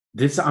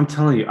This I'm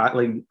telling you, I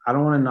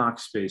don't want to knock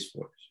Space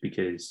Force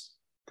because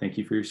thank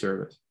you for your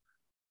service.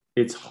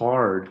 It's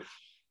hard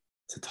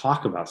to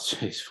talk about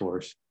Space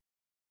Force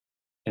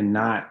and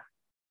not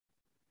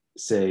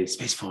say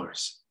Space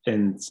Force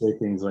and say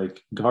things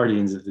like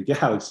Guardians of the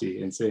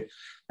Galaxy and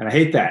I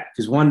hate that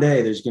because one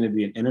day there's going to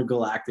be an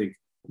intergalactic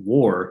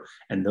war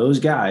and those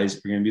guys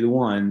are going to be the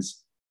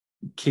ones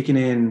kicking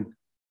in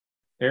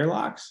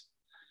airlocks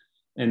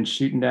and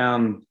shooting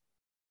down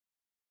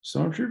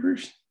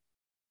stormtroopers.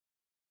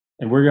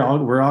 And we're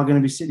all going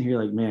to be sitting here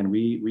like, man,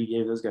 we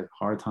gave those guys a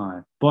hard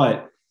time,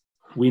 but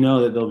we know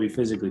that they'll be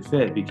physically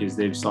fit because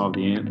they've solved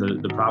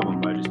the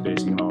problem by just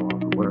basing it all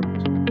off of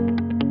wearables.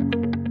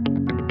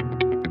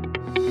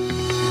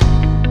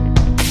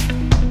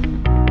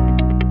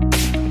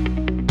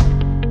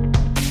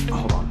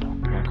 Hold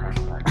on, I gotta crash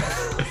back.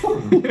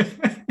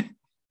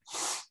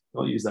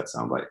 I'll use that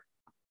soundbite.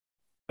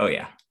 Oh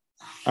yeah.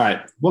 All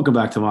right, welcome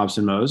back to Mobs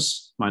and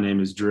Mo's. My name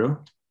is Drew.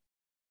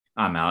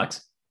 I'm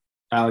Alex.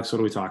 Alex, what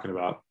are we talking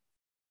about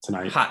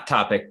tonight? Hot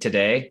topic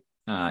today.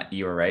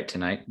 You were right,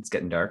 tonight. It's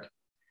getting dark.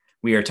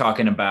 We are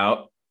talking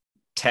about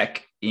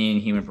tech in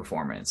human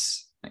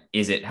performance.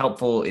 Is it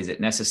helpful? Is it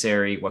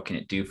necessary? What can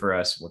it do for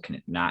us? What can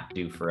it not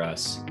do for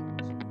us?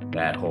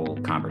 That whole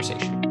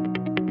conversation.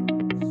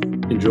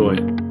 Enjoy.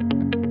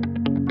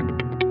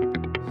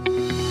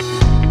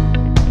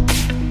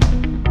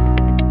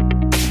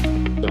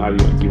 So how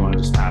do you want to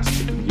just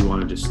ask? Do you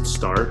want to just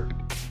start?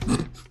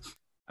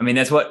 I mean,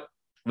 that's what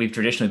we've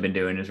traditionally been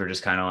doing is we're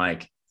just kind of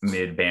like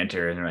mid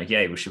banter and they're like,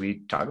 yeah, should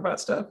we talk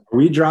about stuff? Are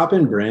we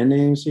dropping brand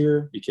names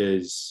here?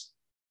 Because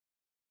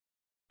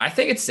I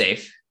think it's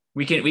safe.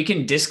 We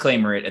can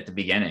disclaimer it at the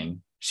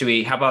beginning. Should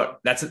we, how about,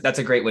 that's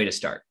a great way to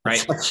start,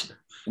 right?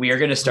 We are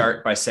going to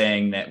start by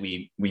saying that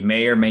we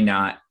may or may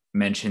not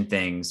mention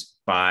things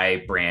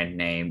by brand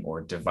name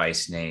or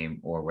device name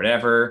or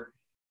whatever.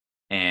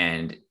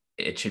 And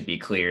it should be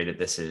clear that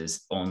this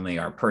is only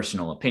our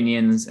personal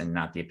opinions and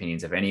not the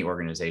opinions of any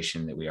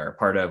organization that we are a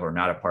part of or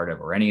not a part of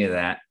or any of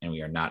that. And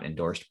we are not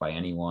endorsed by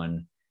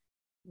anyone.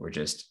 We're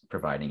just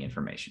providing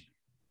information.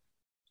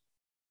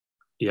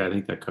 Yeah, I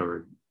think that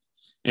covered.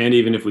 And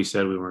even if we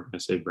said we weren't going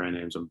to say brand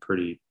names, I'm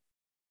pretty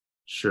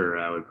sure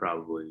I would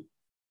probably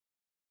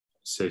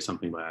say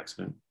something by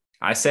accident.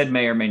 I said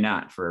may or may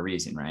not for a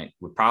reason, right?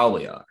 We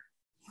probably are.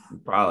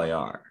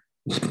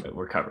 But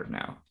we're covered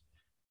now.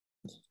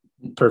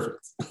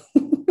 Perfect.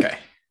 Okay.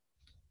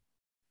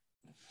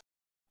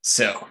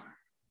 So,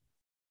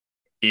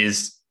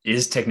 is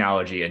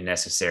technology a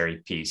necessary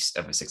piece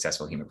of a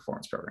successful human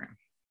performance program?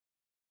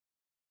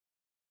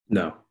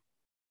 No.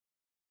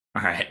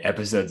 All right,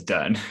 episode's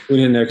done.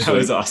 Tune in next week. That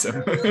was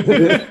awesome.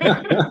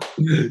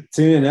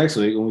 Tune in next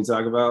week when we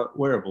talk about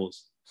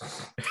wearables.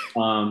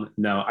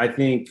 No, I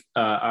think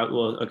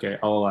I'll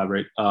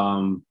elaborate.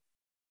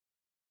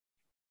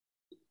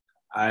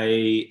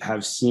 I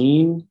have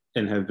seen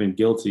and have been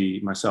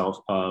guilty myself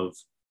of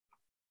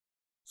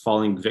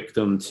falling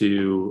victim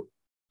to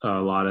a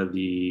lot of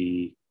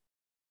the,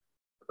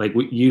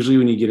 usually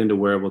when you get into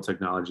wearable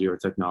technology or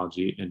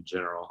technology in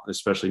general,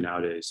 especially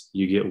nowadays,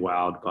 you get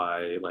wowed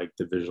by like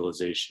the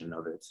visualization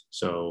of it.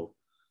 So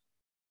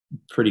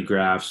pretty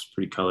graphs,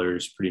 pretty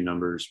colors, pretty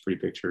numbers,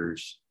 pretty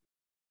pictures.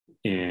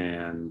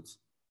 And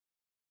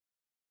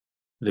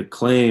the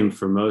claim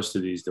for most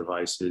of these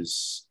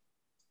devices,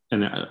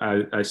 and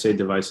I say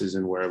devices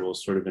and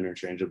wearables sort of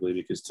interchangeably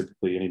because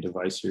typically any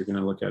device you're going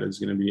to look at is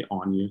going to be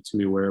on you to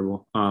be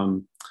wearable.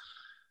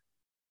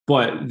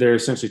 But they're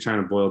essentially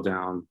trying to boil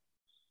down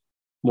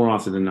more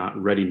often than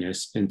not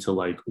readiness into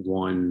like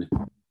one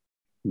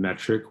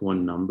metric,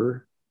 one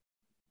number,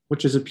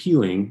 which is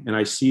appealing. And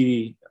I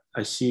see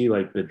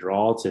like the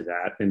draw to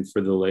that. And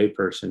for the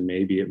layperson,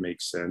 maybe it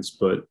makes sense,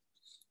 but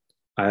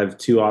I have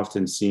too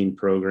often seen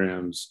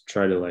programs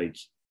try to like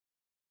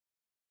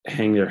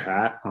hang their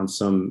hat on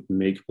some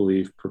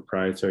make-believe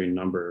proprietary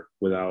number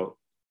without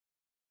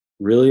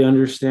really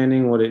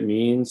understanding what it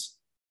means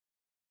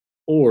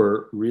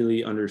or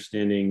really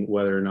understanding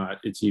whether or not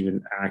it's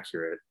even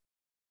accurate.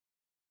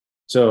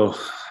 So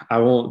I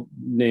won't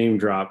name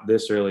drop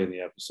this early in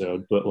the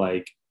episode, but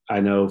like I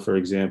know, for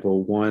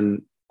example,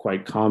 one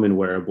quite common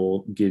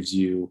wearable gives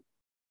you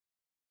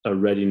a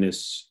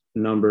readiness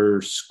number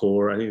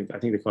score. I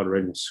think they call it a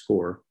readiness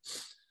score.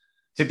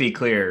 To be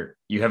clear,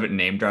 you haven't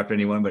name dropped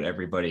anyone, but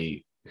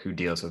everybody who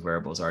deals with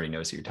wearables already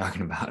knows who you're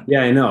talking about.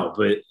 Yeah, I know,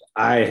 but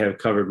I have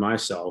covered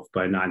myself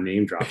by not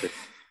name dropping.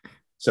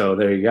 So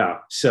there you go.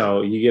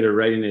 So you get a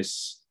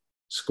readiness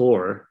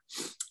score.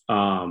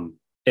 And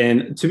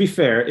to be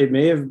fair, it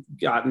may have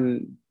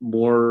gotten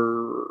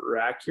more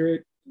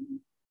accurate,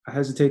 I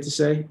hesitate to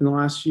say, in the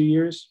last few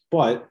years.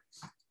 But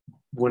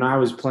when I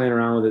was playing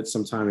around with it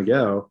some time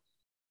ago,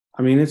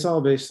 I mean, it's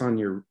all based on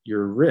your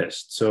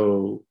wrist.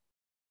 So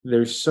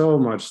there's so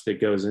much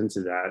that goes into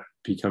that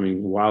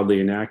becoming wildly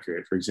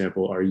inaccurate. For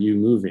example, are you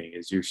moving?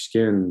 Is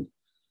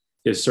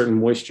certain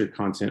moisture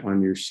content on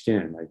your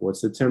skin? Like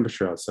what's the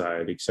temperature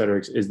outside, et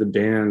cetera? Is the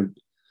band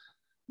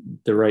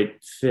the right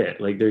fit?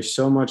 Like there's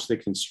so much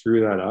that can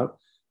screw that up.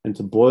 And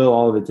to boil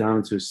all of it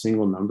down to a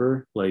single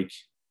number, like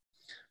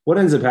what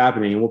ends up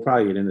happening, and we'll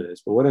probably get into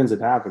this, but what ends up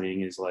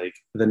happening is like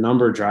the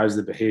number drives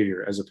the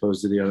behavior as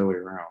opposed to the other way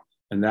around.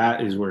 And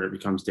that is where it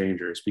becomes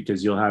dangerous,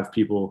 because you'll have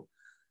people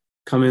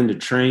come in to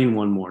train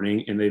one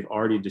morning and they've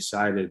already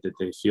decided that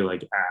they feel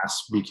like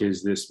ass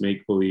because this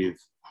make believe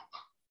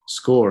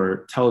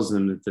score tells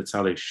them that that's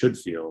how they should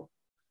feel.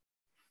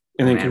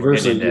 And then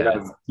conversely,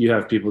 you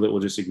have people that will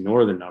just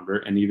ignore the number.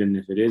 And even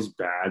if it is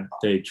bad,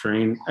 they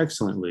train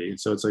excellently.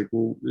 So it's like,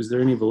 well, is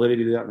there any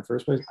validity to that in the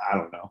first place? I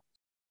don't know.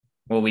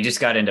 Well, we just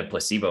got into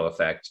placebo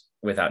effect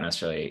without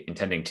necessarily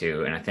intending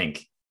to. And I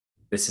think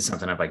this is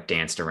something I've like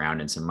danced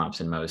around in some mops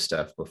and mo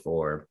stuff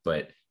before,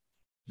 but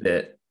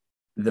the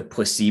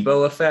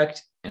placebo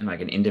effect and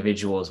like an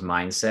individual's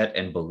mindset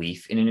and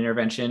belief in an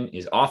intervention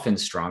is often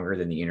stronger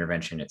than the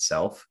intervention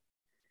itself.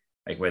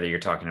 Like whether you're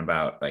talking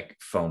about like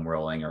foam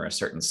rolling or a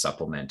certain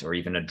supplement or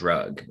even a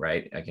drug,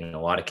 right? Like in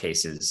a lot of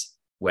cases,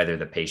 whether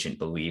the patient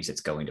believes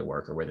it's going to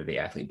work or whether the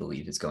athlete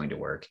believes it's going to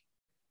work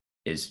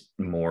is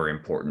more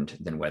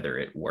important than whether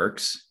it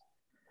works.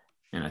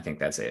 And I think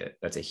that's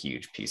a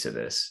huge piece of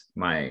this.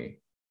 My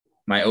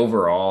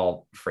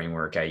overall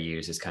framework I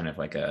use is kind of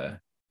like a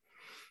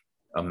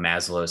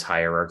Maslow's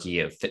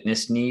hierarchy of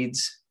fitness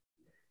needs.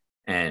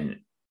 And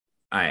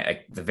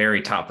the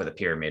very top of the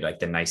pyramid, like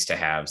the nice to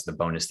haves, the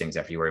bonus things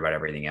after you worry about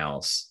everything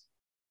else,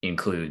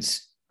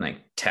 includes like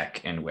tech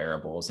and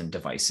wearables and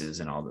devices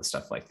and all the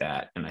stuff like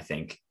that. And I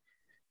think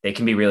they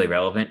can be really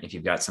relevant if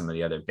you've got some of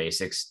the other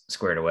basics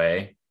squared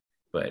away.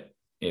 But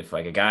if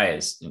like a guy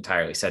is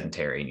entirely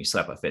sedentary and you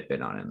slap a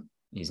Fitbit on him,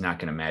 he's not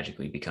going to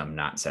magically become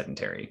not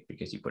sedentary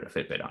because you put a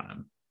Fitbit on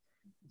him.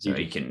 So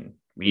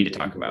we need to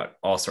talk about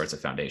all sorts of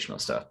foundational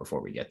stuff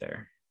before we get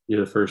there.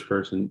 You're the first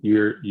person.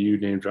 You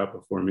name drop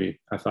before me.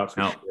 I thought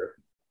for sure.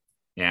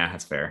 Yeah,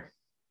 that's fair.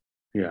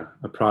 Yeah,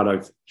 a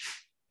product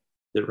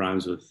that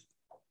rhymes with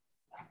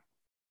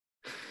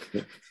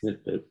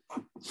Fitbit.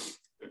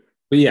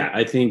 But yeah,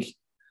 I think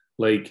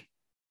like,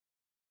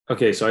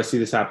 okay, so I see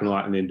this happen a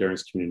lot in the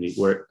endurance community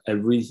where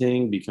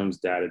everything becomes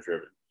data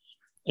driven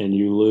and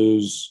you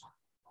lose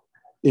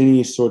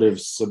any sort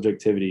of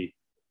subjectivity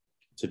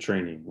to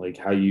training, like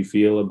how you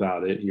feel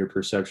about it, your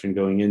perception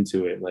going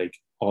into it, like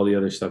all the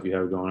other stuff you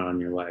have going on in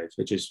your life.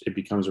 It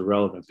becomes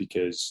irrelevant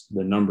because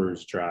the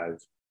numbers drive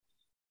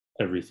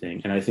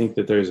everything. And I think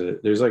that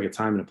there's like a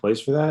time and a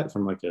place for that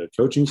from like a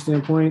coaching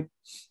standpoint.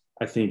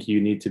 I think you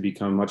need to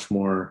become much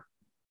more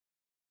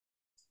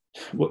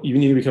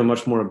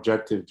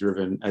objective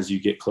driven as you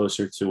get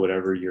closer to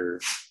whatever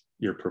your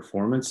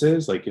performance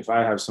is. Like if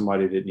I have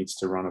somebody that needs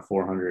to run a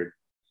 400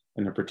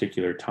 in a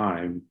particular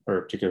time or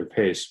a particular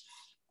pace,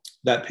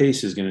 that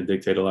pace is going to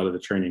dictate a lot of the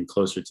training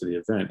closer to the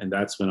event. And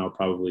that's when I'll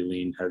probably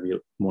lean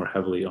more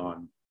heavily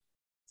on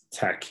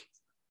tech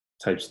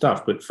type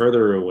stuff. But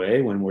further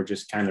away, when we're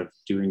just kind of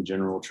doing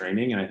general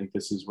training, and I think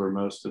this is where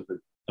most of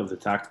the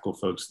tactical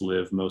folks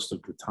live most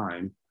of the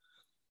time,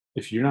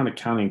 if you're not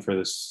accounting for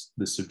the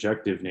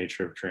subjective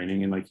nature of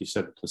training, and like you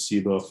said, the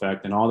placebo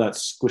effect and all that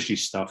squishy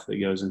stuff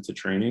that goes into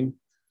training,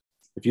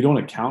 if you don't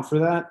account for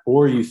that,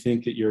 or you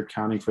think that you're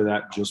accounting for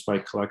that just by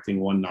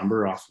collecting one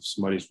number off of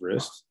somebody's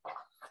wrist,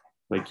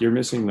 like you're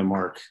missing the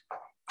mark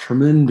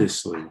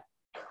tremendously,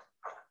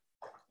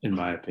 in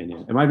my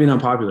opinion. It might be an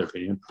unpopular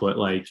opinion, but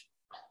like,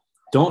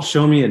 don't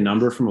show me a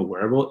number from a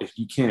wearable if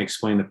you can't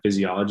explain the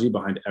physiology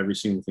behind every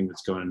single thing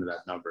that's going into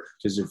that number.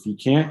 Because if you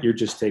can't, you're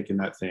just taking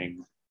that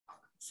thing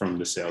from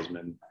the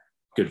salesman.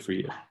 Good for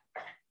you.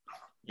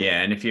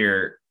 Yeah. And if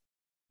you're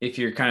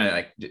kind of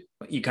like,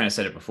 you kind of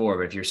said it before,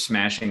 but if you're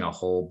smashing a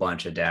whole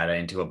bunch of data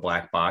into a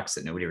black box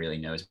that nobody really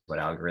knows what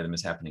algorithm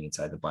is happening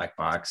inside the black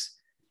box,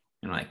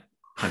 and like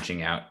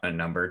punching out a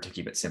number to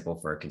keep it simple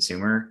for a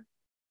consumer,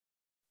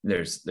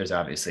 there's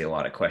obviously a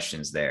lot of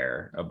questions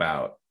there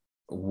about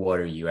what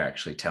are you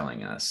actually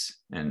telling us.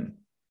 And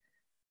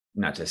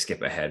not to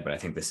skip ahead, but I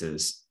think this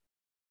is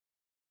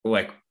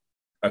like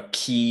a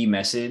key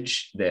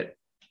message that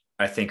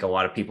I think a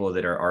lot of people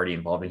that are already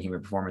involved in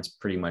human performance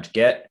pretty much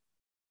get,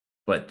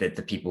 but that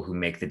the people who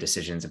make the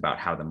decisions about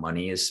how the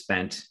money is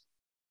spent,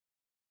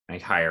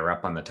 like higher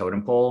up on the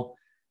totem pole,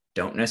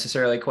 don't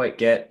necessarily quite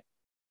get,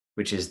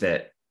 which is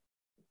that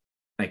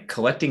like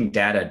collecting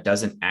data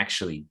doesn't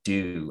actually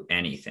do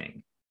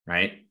anything,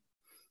 right?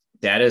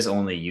 Data is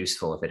only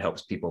useful if it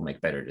helps people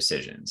make better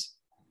decisions.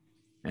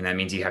 And that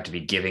means you have to be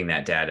giving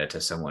that data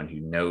to someone who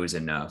knows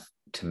enough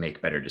to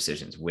make better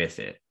decisions with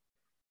it.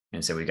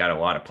 And so we got a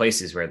lot of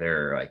places where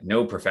there are like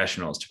no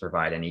professionals to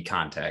provide any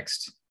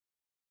context.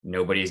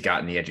 Nobody's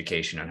gotten the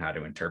education on how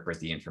to interpret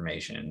the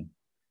information.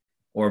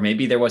 Or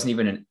maybe there wasn't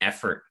even an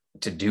effort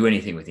to do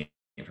anything with the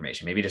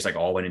information. Maybe just like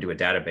all went into a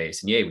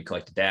database and yay, we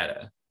collected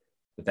data.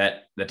 But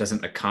that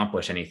doesn't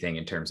accomplish anything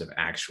in terms of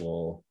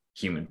actual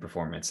human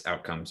performance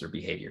outcomes or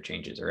behavior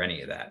changes or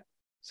any of that.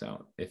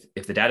 So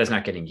if the data is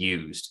not getting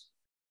used,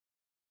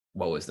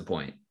 what was the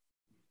point?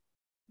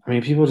 I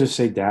mean, people just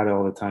say data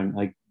all the time.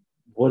 Like,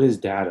 what is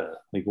data?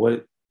 Like,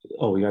 what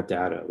Oh, we got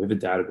data. We have a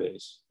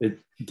database.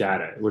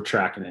 Data. We're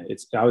tracking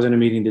it. I was in a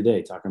meeting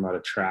today talking about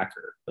a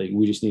tracker. Like,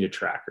 we just need a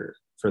tracker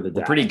for the We're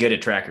data. pretty good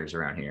at trackers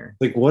around here.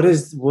 Like, what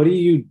do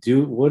you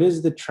do? What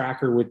is the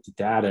tracker with the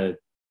data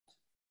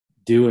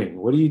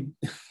doing?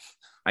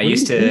 I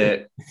used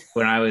to,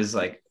 when I was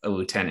like a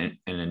lieutenant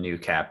and a new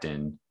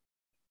captain,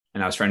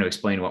 and I was trying to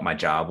explain what my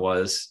job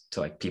was to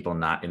like people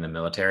not in the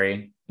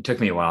military. It took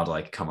me a while to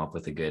like come up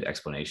with a good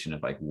explanation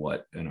of like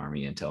what an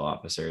Army intel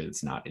officer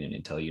that's not in an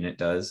intel unit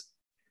does.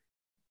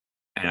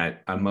 And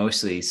I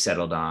mostly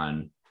settled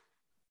on,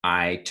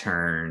 I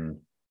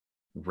turn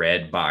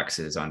red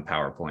boxes on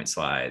PowerPoint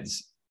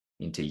slides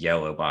into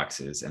yellow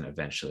boxes and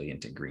eventually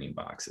into green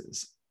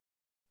boxes.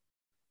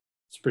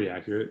 It's pretty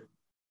accurate.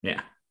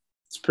 Yeah.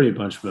 It's pretty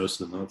much most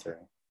of the military.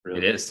 Really.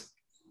 It is.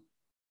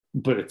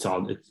 But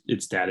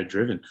it's data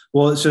driven.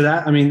 Well,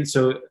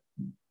 so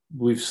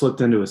we've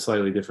slipped into a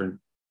slightly different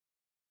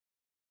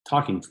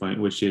talking point,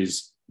 which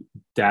is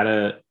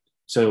data.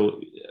 So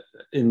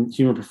in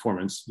human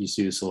performance, you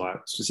see this a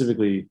lot.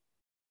 Specifically,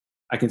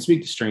 I can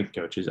speak to strength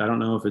coaches. I don't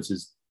know if it's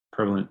as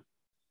prevalent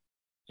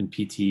in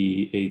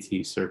PT,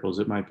 AT circles.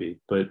 It might be,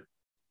 but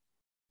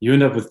you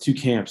end up with two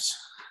camps.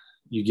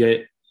 You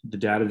get the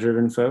data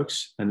driven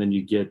folks, and then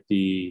you get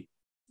the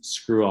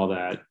screw all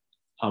that,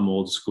 I'm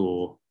old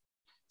school,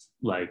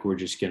 like we're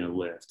just going to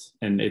lift.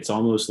 And it's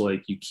almost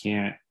like you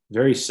can't,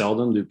 very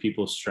seldom do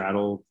people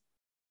straddle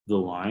the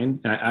line.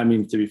 And I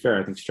mean, to be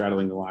fair, I think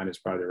straddling the line is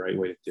probably the right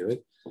way to do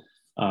it.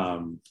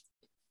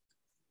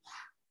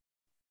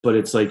 But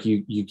it's like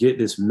you get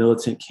this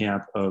militant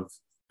camp of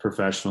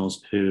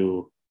professionals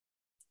who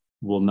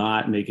will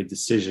not make a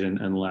decision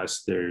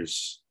unless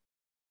there's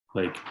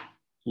like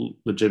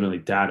legitimately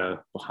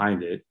data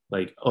behind it.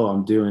 Like, oh,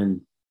 I'm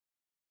doing,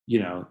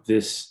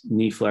 this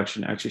knee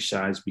flexion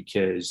exercise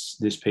because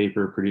this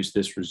paper produced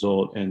this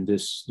result and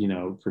this,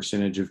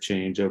 percentage of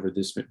change over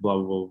this blah,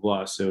 blah, blah,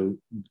 blah. So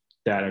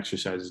that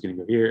exercise is going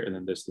to go here. And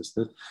then this.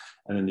 And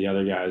then the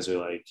other guys are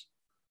like,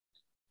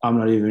 I'm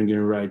not even going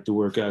to write the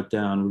workout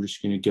down. We're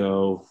just going to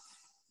go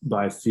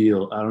by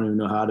feel. I don't even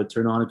know how to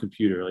turn on a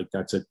computer. Like,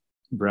 that's a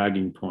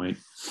bragging point.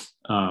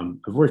 I've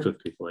worked with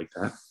people like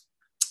that,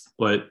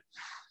 but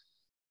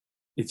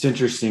it's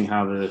interesting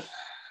how the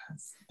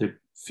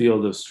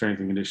field of strength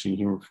and conditioning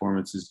human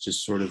performance is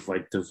just sort of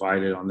like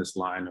divided on this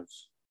line of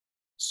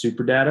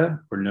super data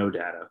or no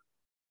data.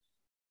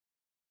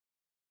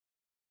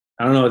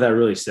 I don't know what that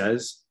really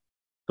says,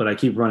 but I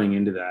keep running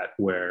into that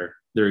where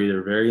they're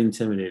either very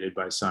intimidated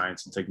by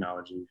science and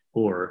technology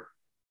or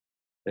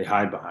they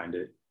hide behind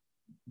it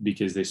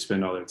because they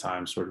spend all their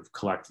time sort of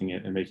collecting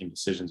it and making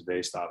decisions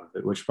based off of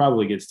it, which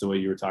probably gets to what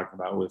you were talking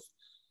about with,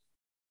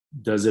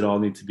 does it all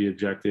need to be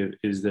objective?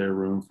 Is there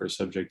room for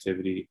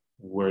subjectivity?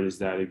 Where does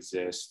that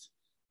exist?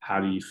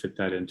 How do you fit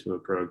that into a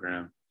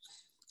program?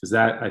 Because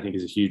that, I think,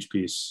 is a huge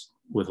piece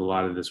with a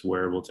lot of this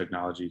wearable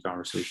technology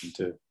conversation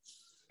too.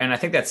 And I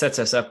think that sets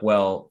us up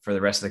well for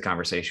the rest of the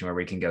conversation, where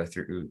we can go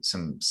through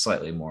some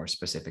slightly more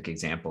specific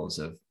examples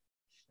of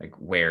like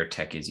where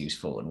tech is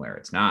useful and where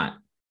it's not.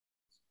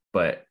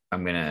 But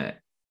I'm gonna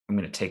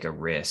take a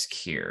risk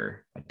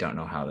here. I don't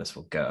know how this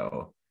will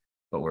go,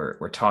 but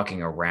we're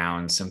talking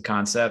around some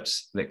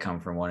concepts that come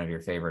from one of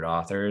your favorite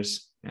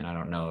authors. And I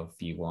don't know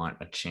if you want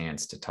a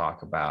chance to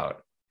talk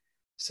about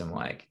some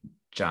like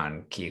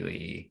John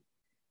Keeley,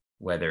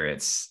 whether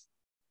it's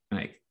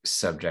like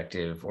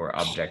subjective or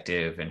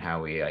objective, and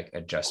how we like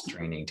adjust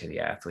training to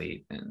the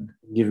athlete. And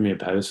giving me a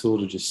pedestal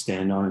to just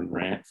stand on and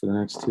rant for the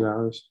next 2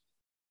 hours.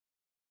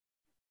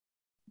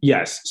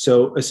 Yes.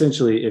 So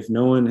essentially, if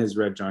no one has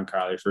read John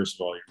Kiley, first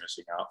of all, you're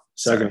missing out.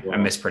 Second of all, I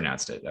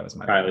mispronounced it. That was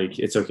my Kiley. Bad.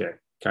 It's okay.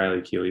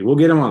 Kiley Keeley. We'll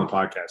get him on the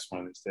podcast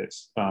one of these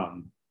days.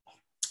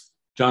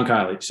 John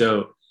Kiley.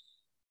 So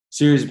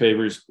series of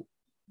papers,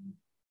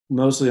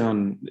 mostly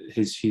on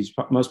he's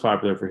most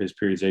popular for his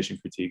periodization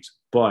critiques,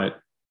 but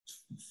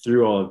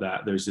through all of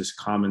that, there's this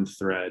common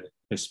thread,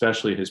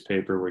 especially his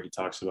paper where he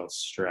talks about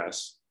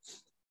stress.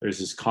 There's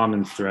this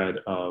common thread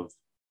of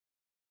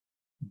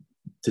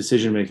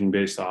decision-making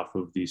based off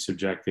of the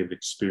subjective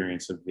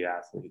experience of the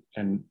athlete.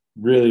 And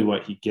really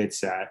what he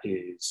gets at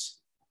is,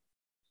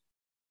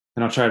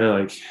 and I'll try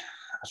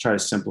to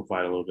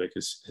simplify it a little bit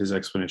because his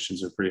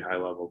explanations are pretty high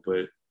level,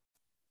 but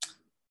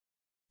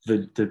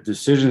the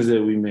decisions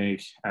that we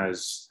make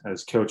as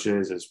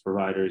coaches, as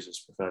providers, as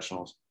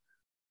professionals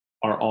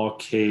are all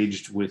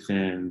caged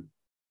within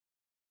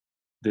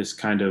this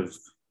kind of,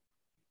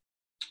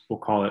 we'll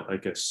call it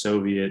like a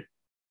Soviet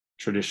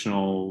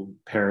traditional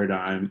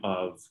paradigm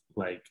of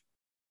like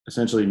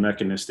essentially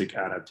mechanistic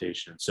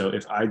adaptation. So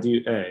if I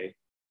do A,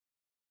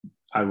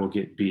 I will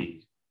get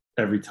B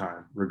every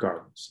time,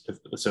 regardless.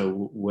 So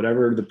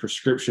whatever the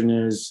prescription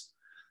is,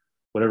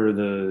 whatever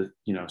the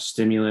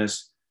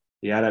stimulus,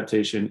 the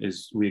adaptation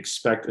is, we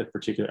expect a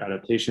particular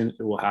adaptation.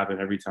 It will happen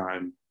every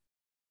time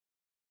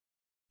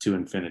to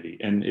infinity.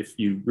 And if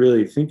you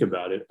really think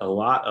about it, a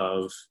lot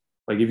of,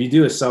 like, if you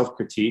do a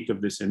self-critique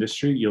of this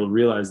industry, you'll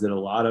realize that a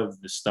lot of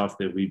the stuff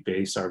that we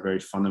base our very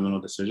fundamental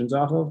decisions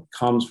off of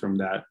comes from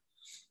that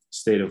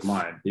state of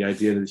mind. The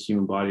idea that the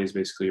human body is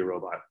basically a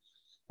robot,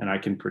 and I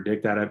can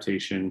predict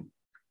adaptation.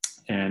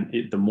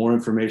 And the more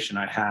information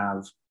I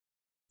have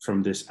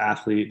from this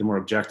athlete, the more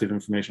objective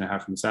information I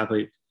have from this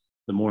athlete,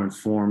 the more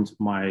informed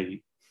my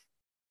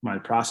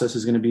process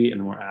is going to be,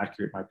 and the more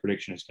accurate my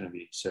prediction is going to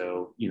be.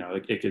 So,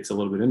 it gets a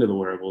little bit into the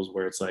wearables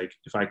where it's like,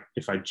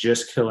 if I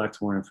just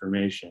collect more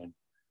information,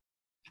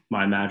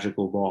 my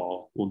magical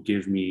ball will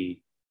give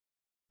me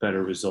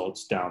better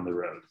results down the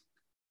road,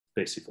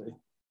 basically.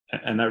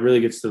 And that really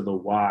gets to the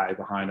why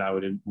behind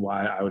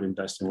why I would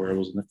invest in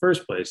wearables in the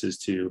first place, is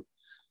to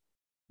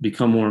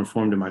become more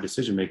informed in my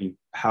decision making.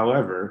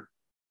 However,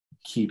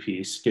 key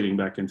piece, getting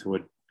back into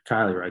what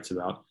Kylie writes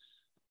about,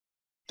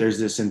 there's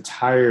this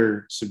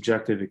entire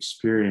subjective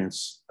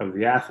experience of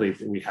the athlete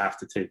that we have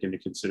to take into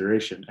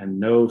consideration. And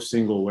no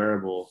single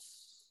wearable,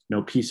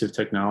 no piece of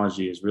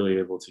technology is really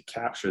able to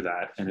capture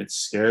that. And it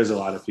scares a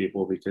lot of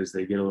people because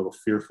they get a little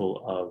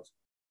fearful of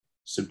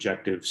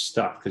subjective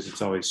stuff, because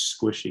it's always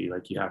squishy.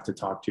 Like, you have to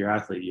talk to your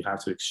athlete, you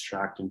have to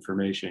extract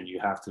information, you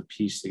have to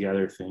piece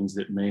together things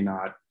that may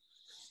not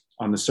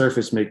on the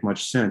surface make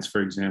much sense.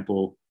 For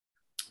example,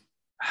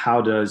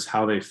 how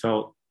they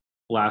felt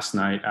last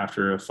night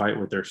after a fight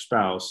with their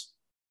spouse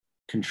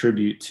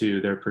contribute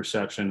to their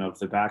perception of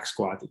the back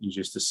squat that you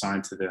just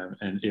assigned to them?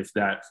 And if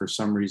that for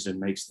some reason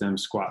makes them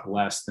squat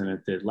less than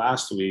it did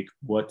last week,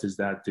 what does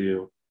that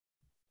do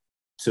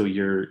to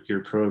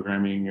your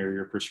programming or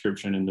your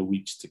prescription in the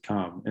weeks to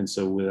come? And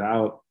so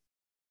without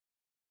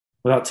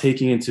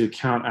taking into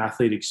account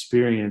athlete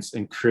experience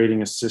and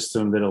creating a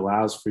system that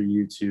allows for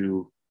you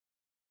to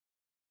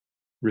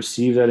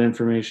receive that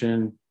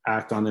information,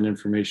 act on that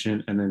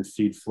information, and then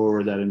feed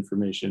forward that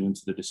information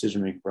into the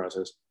decision-making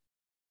process,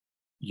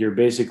 you're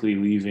basically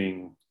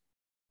leaving,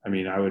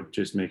 I would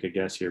just make a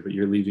guess here, but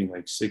you're leaving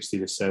like 60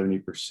 to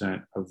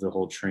 70% of the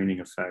whole training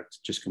effect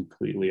just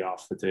completely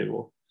off the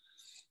table.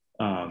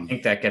 I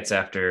think that gets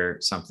after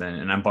something,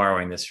 and I'm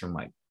borrowing this from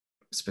like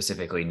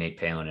specifically Nate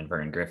Palin and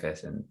Vernon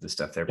Griffith and the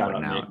stuff they're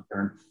putting out.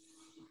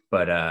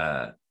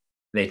 But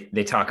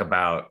they talk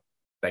about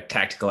like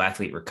tactical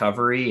athlete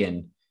recovery,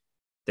 and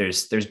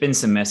there's been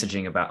some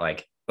messaging about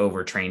like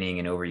overtraining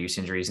and overuse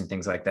injuries and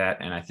things like that.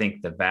 And I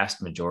think the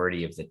vast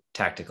majority of the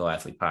tactical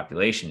athlete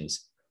population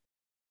is,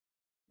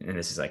 and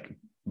this is like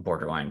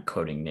borderline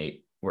quoting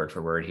Nate word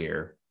for word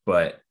here,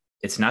 but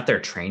it's not their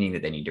training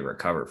that they need to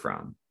recover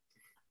from.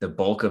 The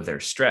bulk of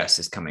their stress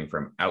is coming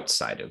from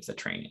outside of the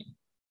training,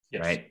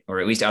 yes, right? Or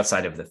at least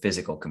outside of the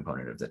physical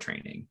component of the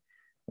training.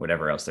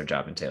 Whatever else their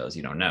job entails,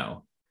 you don't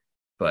know.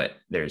 But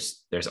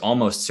there's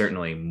almost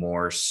certainly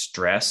more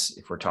stress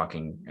if we're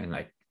talking, and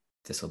like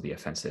this will be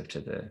offensive to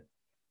the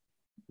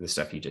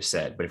stuff you just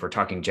said, but if we're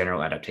talking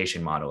general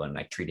adaptation model and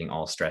like treating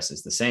all stress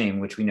as the same,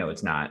 which we know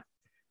it's not,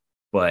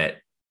 but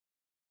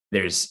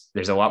there's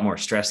a lot more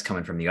stress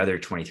coming from the other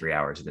 23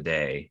 hours of the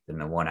day than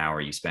the 1 hour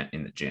you spent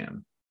in the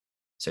gym.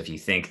 So if you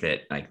think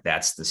that like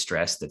that's the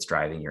stress that's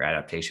driving your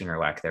adaptation or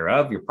lack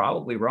thereof, you're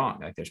probably wrong.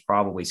 Like, there's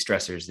probably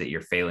stressors that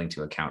you're failing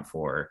to account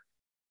for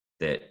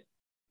that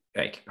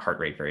like heart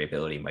rate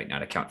variability might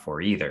not account for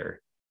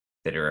either,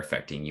 that are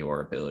affecting your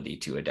ability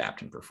to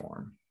adapt and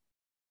perform.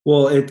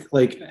 Well, it's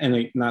like,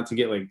 and not to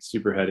get like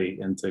super heady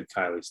into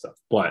Kylie stuff,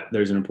 but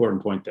there's an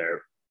important point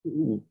there.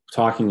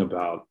 Talking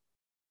about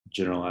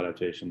general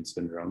adaptation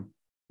syndrome,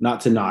 not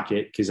to knock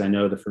it, because I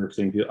know the first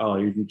thing, you're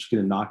just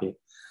going to knock it.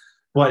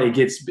 But it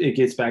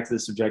gets back to the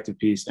subjective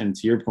piece. And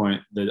to your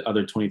point, the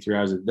other 23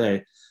 hours a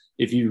day,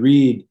 if you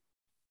read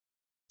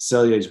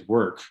Cellier's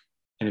work,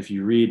 and if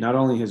you read not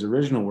only his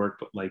original work,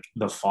 but like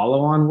the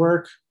follow-on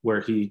work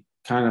where he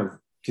kind of,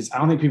 because I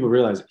don't think people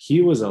realize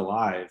he was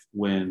alive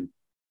when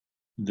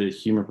the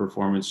human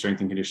performance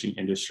strength and conditioning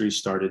industry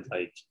started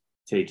like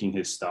taking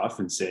his stuff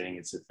and saying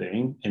it's a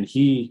thing. And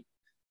he,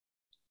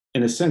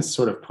 in a sense,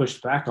 sort of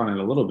pushed back on it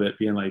a little bit,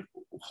 being like,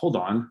 hold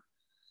on,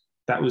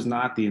 that was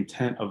not the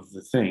intent of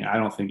the thing. I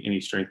don't think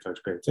any strength coach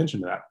paid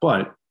attention to that.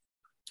 But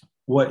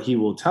what he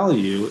will tell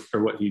you,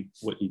 or what he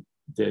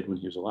did when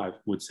he was alive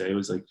would say,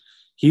 was like,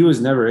 he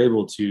was never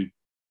able to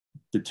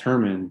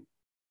determine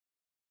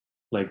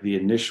like the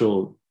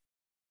initial,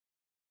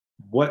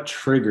 what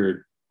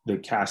triggered the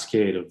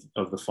cascade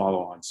of the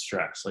follow-on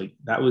stress. Like,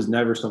 that was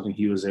never something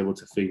he was able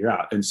to figure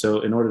out. And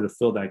so in order to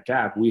fill that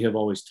gap, we have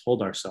always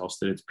told ourselves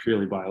that it's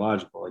purely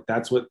biological. Like,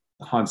 that's what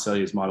Hans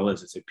Selye's model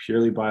is. It's a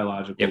purely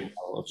biological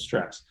model of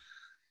stress.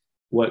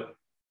 What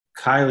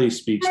Kylie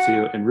speaks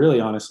to, and really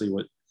honestly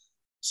what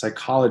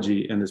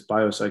psychology and this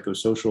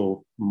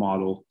biopsychosocial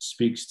model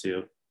speaks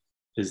to,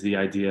 is the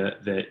idea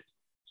that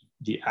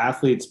the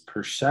athlete's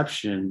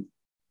perception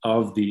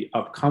of the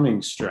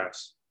upcoming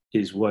stress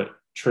is what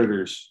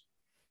triggers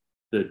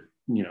the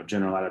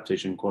general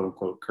adaptation, quote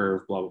unquote,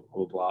 curve, blah, blah,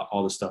 blah, blah,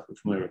 all the stuff we're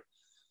familiar with,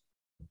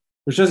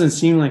 which doesn't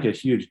seem like a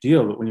huge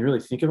deal. But when you really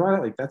think about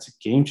it, like, that's a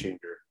game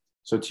changer.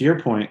 So to your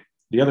point,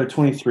 the other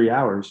 23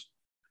 hours,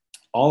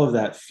 all of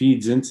that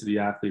feeds into the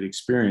athlete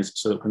experience.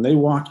 So that when they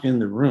walk in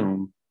the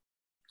room,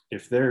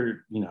 if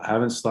they're,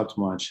 haven't slept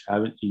much,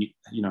 haven't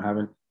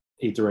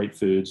ate the right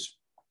foods,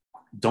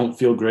 don't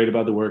feel great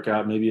about the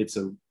workout. Maybe it's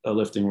a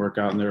lifting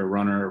workout and they're a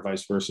runner or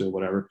vice versa,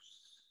 whatever.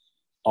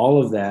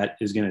 All of that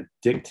is going to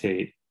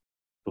dictate,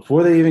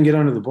 before they even get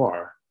under the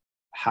bar,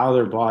 how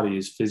their body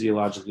is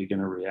physiologically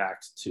going to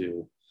react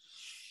to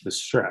the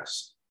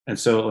stress. And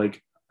so,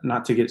 like,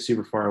 not to get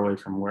super far away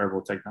from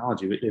wearable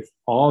technology, but if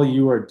all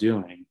you are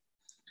doing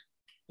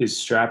is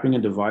strapping a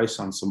device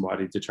on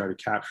somebody to try to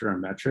capture a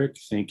metric,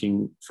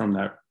 thinking from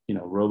that,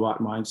 robot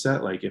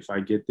mindset, like, if I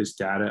get this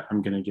data,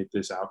 I'm going to get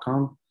this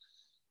outcome,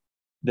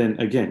 then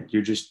again,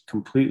 you're just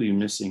completely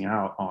missing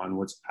out on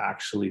what's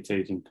actually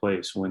taking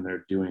place when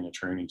they're doing a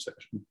training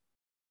session.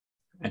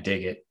 I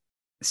dig it.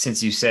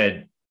 Since you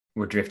said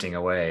we're drifting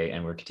away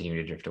and we're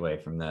continuing to drift away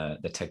from the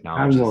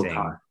technology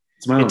thing,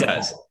 it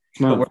does.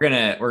 But we're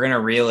gonna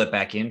reel it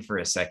back in for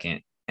a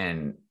second,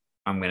 and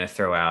I'm gonna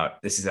throw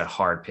out, this is a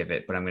hard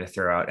pivot, but I'm gonna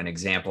throw out an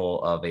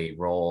example of a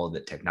role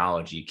that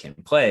technology can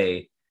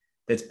play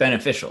that's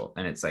beneficial,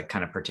 and it's like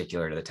kind of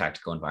particular to the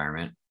tactical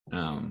environment.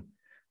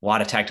 A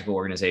lot of tactical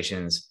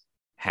organizations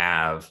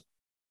have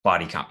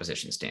body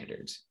composition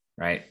standards,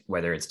 right?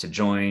 Whether it's to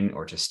join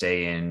or to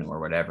stay in or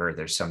whatever,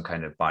 there's some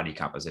kind of body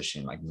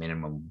composition, like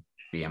minimum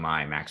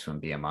BMI,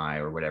 maximum BMI,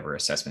 or whatever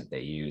assessment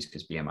they use,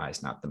 because BMI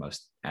is not the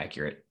most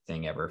accurate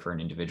thing ever for an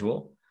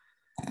individual.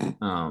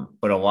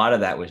 But a lot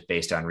of that was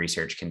based on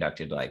research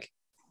conducted like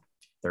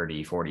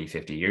 30, 40,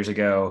 50 years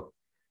ago.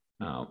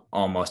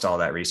 Almost all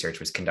that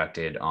research was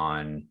conducted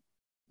on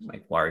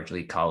like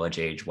largely college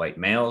age white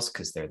males,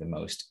 because they're the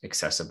most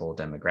accessible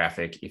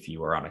demographic. If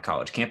you were on a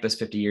college campus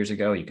 50 years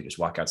ago, you could just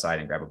walk outside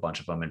and grab a bunch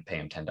of them and pay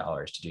them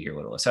 $10 to do your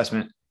little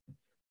assessment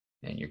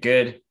and you're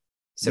good.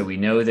 So we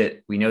know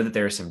that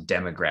there are some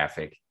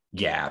demographic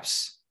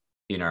gaps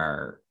in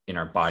our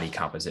body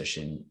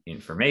composition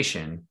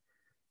information.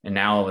 And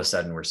now all of a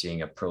sudden we're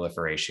seeing a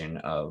proliferation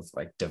of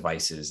like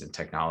devices and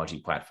technology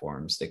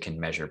platforms that can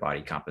measure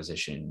body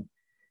composition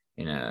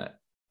in a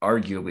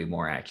arguably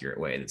more accurate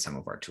way than some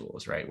of our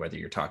tools, right? Whether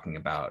you're talking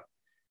about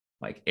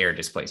like air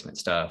displacement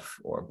stuff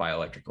or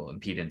bioelectrical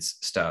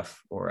impedance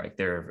stuff, or like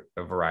there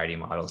are a variety of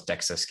models,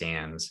 DEXA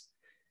scans.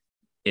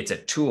 It's a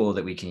tool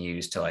that we can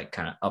use to like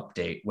kind of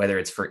update, whether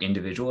it's for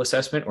individual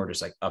assessment or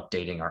just like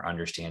updating our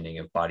understanding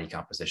of body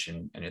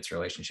composition and its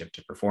relationship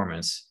to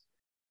performance.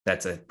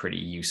 That's a pretty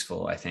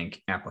useful, I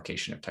think,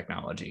 application of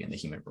technology in the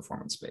human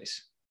performance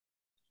space.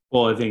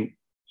 Well, I think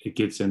it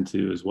gets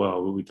into as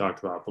well what we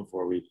talked about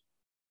before we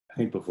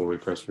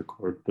press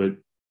record, but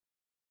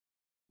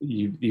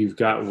you've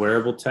got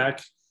wearable tech.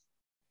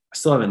 I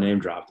still haven't name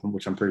dropped them,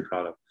 which I'm pretty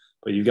proud of,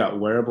 but you've got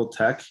wearable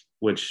tech,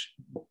 which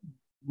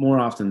more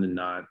often than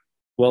not,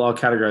 well, I'll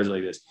categorize it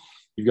like this.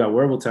 You've got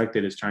wearable tech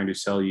that is trying to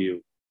sell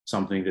you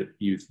something that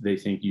they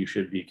think you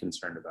should be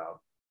concerned about.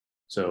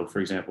 So for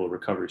example,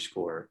 recovery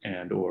score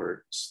and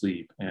or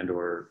sleep and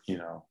or,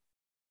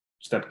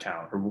 step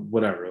count or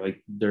whatever,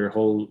 like their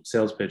whole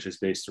sales pitch is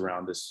based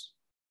around this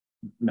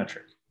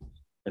metric.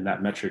 And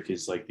that metric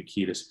is like the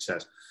key to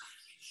success.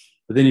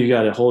 But then you've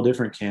got a whole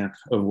different camp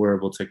of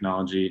wearable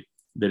technology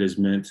that is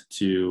meant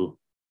to,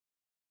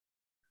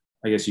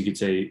 I guess you could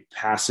say,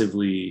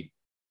 passively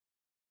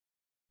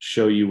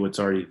show you what's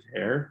already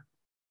there,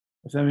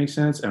 if that makes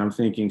sense. And I'm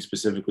thinking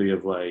specifically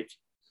of like,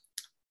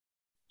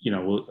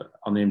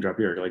 I'll name drop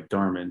here, like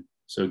Garmin.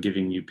 So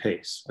giving you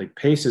pace. Like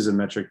pace is a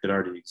metric that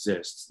already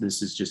exists.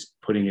 This is just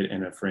putting it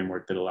in a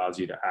framework that allows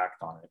you to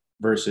act on it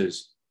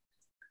versus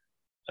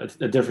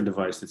a different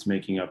device that's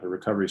making up a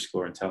recovery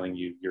score and telling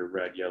you you're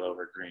red, yellow,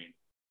 or green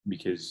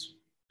because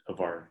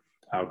of our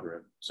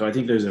algorithm. So I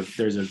think there's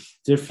a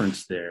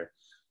difference there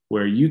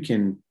where you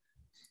can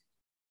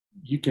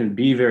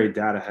be very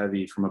data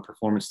heavy from a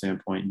performance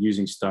standpoint,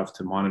 using stuff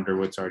to monitor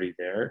what's already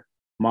there.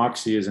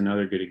 Moxie is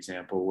another good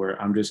example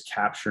where I'm just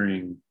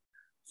capturing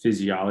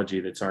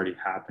physiology that's already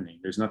happening.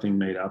 There's nothing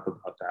made up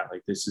about that.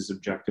 Like this is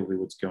objectively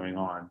what's going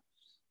on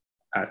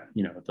at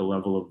the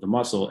level of the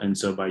muscle. And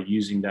so by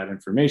using that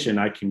information,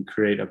 I can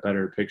create a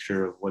better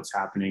picture of what's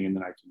happening, and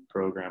then I can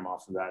program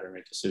off of that or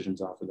make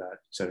decisions off of that, et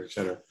cetera, et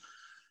cetera.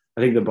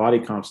 I think the body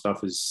comp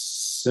stuff is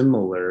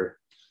similar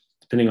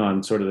depending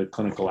on sort of the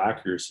clinical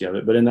accuracy of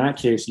it. But in that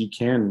case, you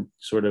can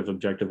sort of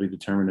objectively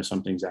determine if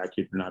something's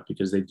accurate or not,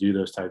 because they do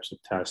those types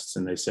of tests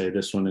and they say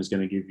this one is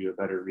going to give you a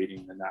better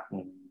reading than that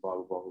one, blah,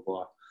 blah, blah,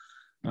 blah,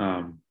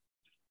 blah.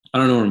 I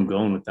don't know where I'm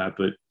going with that,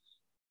 but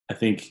I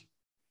think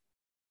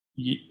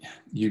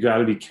you got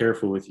to be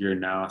careful with your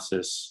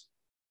analysis,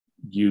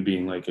 you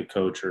being like a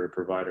coach or a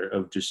provider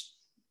of just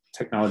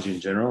technology in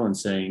general, and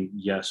saying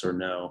yes or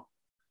no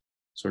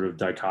sort of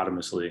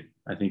dichotomously.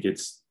 I think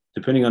it's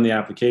depending on the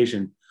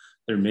application,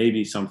 there may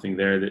be something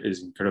there that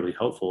is incredibly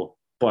helpful,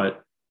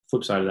 but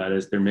flip side of that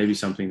is there may be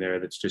something there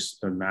that's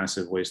just a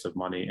massive waste of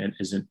money and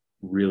isn't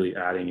really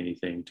adding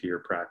anything to your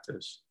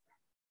practice.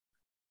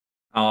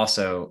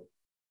 Also,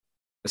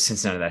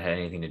 since none of that had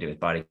anything to do with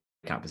body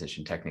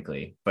composition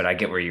technically, but I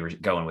get where you were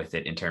going with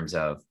it in terms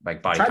of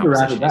like body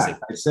composition.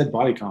 I said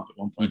body comp at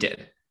one point.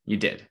 You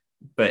did.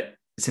 But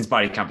since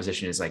body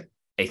composition is like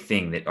a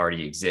thing that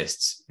already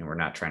exists and we're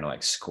not trying to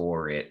like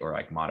score it or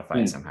like modify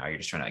it somehow, you're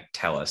just trying to like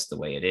tell us the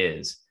way it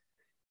is.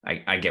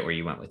 I get where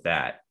you went with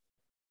that.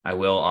 I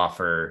will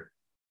offer,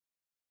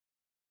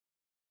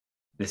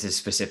 this is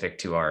specific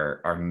to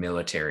our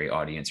military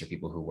audience or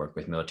people who work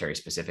with military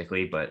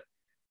specifically, but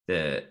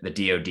the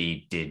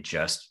DoD did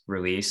just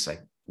release,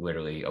 like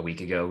literally a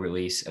week ago,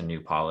 release a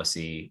new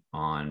policy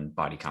on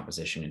body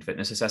composition and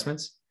fitness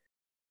assessments.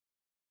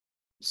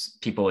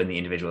 People in the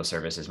individual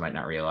services might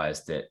not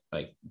realize that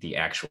like the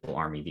actual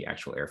Army, the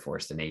actual Air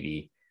Force, the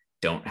Navy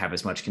don't have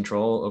as much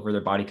control over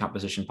their body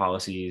composition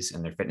policies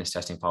and their fitness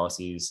testing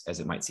policies as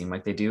it might seem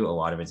like they do. A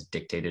lot of it's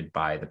dictated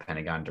by the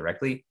Pentagon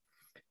directly.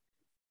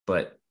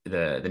 But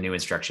the new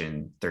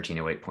instruction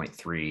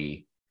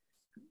 1308.3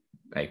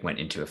 like went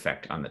into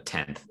effect on the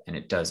 10th, and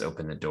it does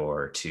open the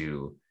door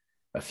to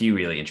a few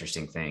really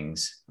interesting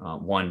things.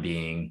 One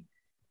being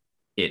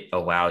it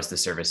allows the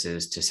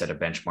services to set a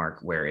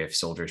benchmark where if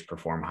soldiers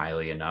perform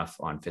highly enough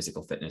on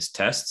physical fitness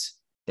tests,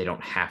 they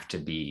don't have to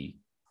be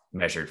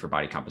measured for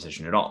body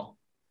composition at all.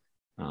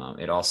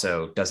 It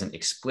also doesn't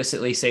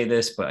explicitly say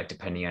this, but like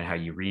depending on how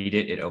you read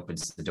it, it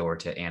opens the door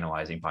to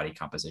analyzing body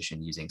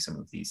composition using some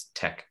of these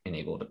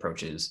tech-enabled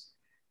approaches,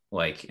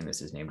 like, and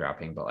this is name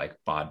dropping, but like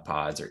bod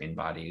pods or in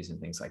bodies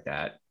and things like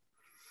that.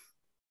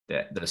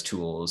 That those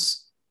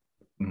tools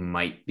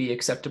might be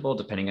acceptable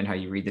depending on how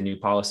you read the new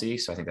policy.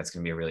 So I think that's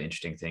going to be a really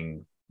interesting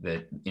thing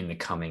that in the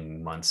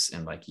coming months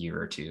and like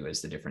year or two,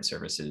 as the different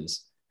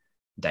services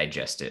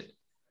digest it.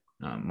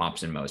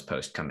 Mops and Mo's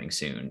post coming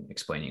soon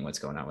explaining what's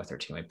going on with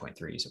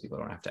 13.3, so people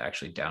don't have to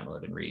actually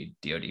download and read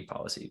DoD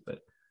policy. But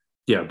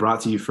yeah,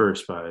 brought to you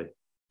first by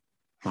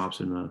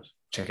Mops and Mo's.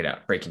 Check it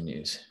out. Breaking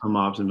news. A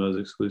Mops and Mo's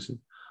exclusive.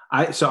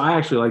 I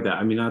actually like that.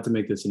 I mean, not to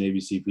make this an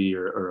ABCP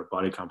or a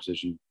body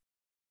composition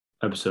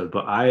episode,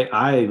 but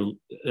I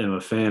am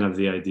a fan of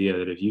the idea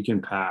that if you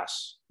can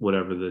pass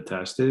whatever the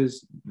test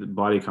is, the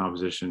body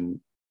composition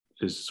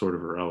is sort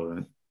of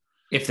irrelevant.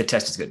 If the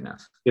test is good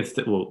enough.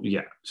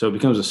 Yeah. So it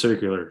becomes a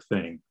circular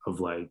thing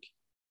of like,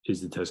 is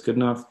the test good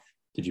enough?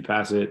 Did you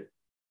pass it?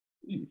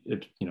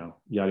 Yada,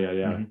 yada, yada.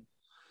 Mm-hmm.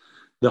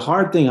 The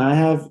hard thing I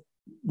have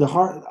a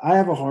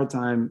hard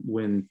time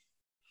when,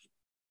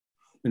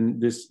 and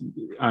this,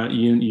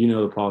 you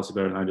know the policy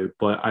better than I do,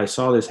 but I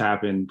saw this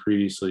happen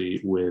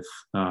previously with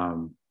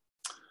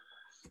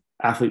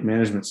athlete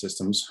management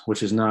systems,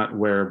 which is not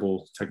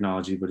wearable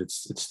technology, but it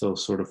still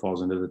sort of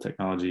falls into the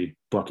technology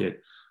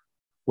bucket,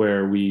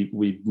 where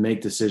we make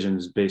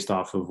decisions based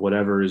off of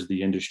whatever is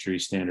the industry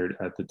standard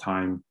at the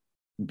time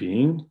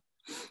being,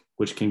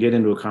 which can get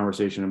into a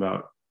conversation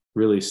about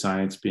really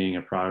science being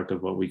a product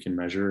of what we can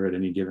measure at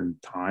any given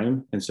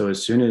time. And so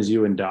as soon as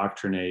you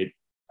indoctrinate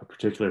a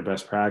particular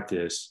best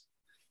practice,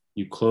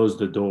 you close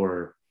the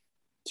door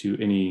to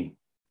any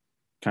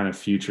kind of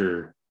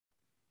future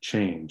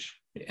change.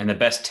 And the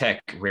best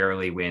tech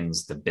rarely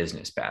wins the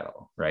business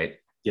battle, right?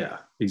 Yeah,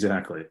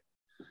 exactly.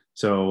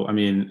 So, I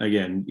mean,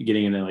 again,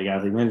 getting into like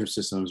athlete management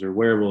systems or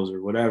wearables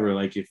or whatever,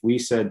 like if we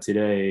said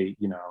today,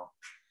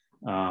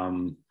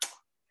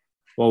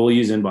 well, we'll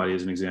use InBody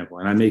as an example,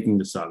 and I'm making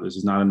this up. This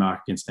is not a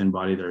knock against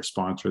InBody. They're a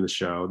sponsor of the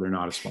show. They're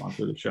not a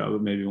sponsor of the show,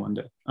 but maybe one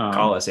day.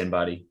 Call us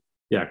InBody.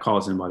 Yeah, call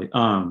us InBody.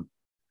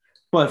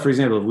 But for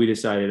example, if we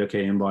decided,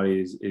 okay,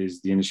 InBody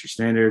is the industry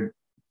standard,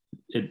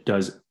 it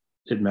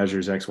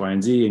measures X, Y,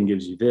 and Z and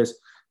gives you this,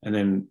 and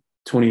then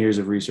 20 years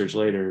of research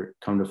later,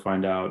 come to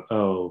find out,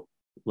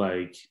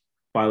 like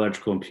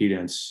bioelectrical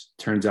impedance,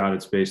 turns out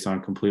it's based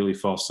on completely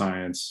false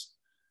science.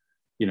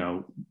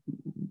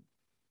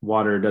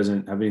 Water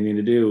doesn't have anything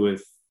to do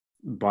with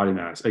body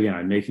mass. Again,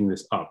 I'm making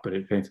this up, but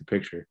it paints a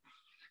picture.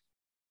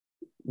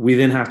 We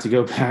then have to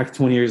go back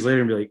 20 years later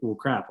and be like, well,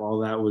 crap, all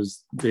that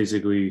was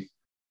basically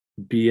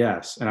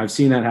BS. And I've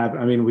seen that happen.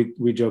 I mean,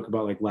 we joke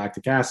about like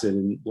lactic acid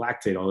and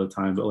lactate all the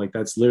time, but like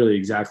that's literally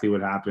exactly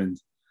what happened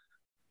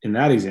in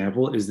that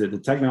example, is that the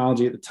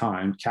technology at the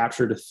time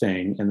captured a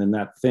thing, and then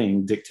that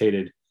thing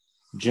dictated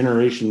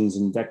generations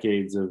and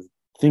decades of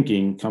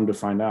thinking. Come to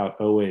find out,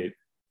 oh wait,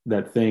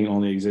 that thing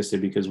only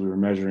existed because we were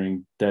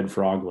measuring dead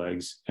frog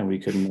legs and we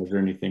couldn't measure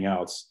anything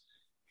else.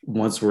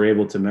 Once we're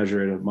able to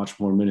measure at a much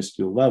more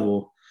minuscule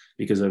level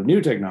because of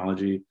new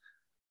technology,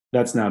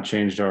 that's now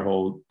changed our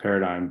whole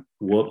paradigm.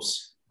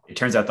 Whoops. It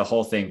turns out the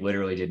whole thing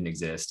literally didn't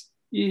exist.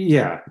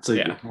 Yeah. It's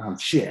like,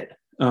 shit.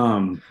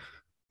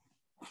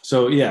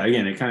 So yeah,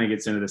 again, it kind of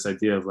gets into this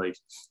idea of like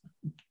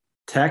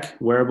tech,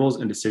 wearables,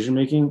 and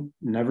decision-making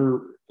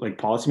never, like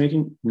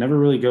policymaking, never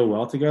really go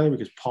well together,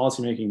 because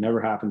policymaking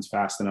never happens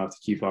fast enough to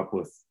keep up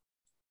with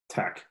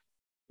tech.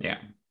 Yeah.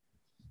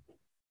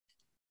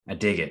 I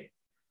dig it.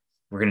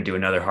 We're going to do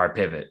another hard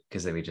pivot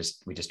because we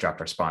just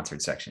dropped our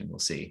sponsored section. We'll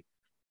see.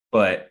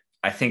 But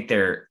I think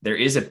there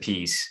is a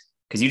piece,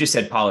 because you just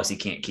said policy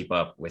can't keep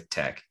up with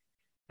tech.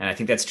 And I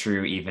think that's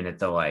true even at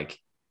the like.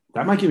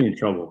 That might get me in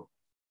trouble.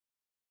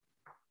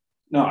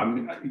 No,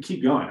 I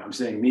keep going. I'm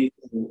saying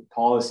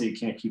policy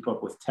can't keep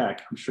up with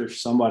tech. I'm sure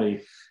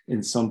somebody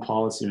in some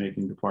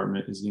policymaking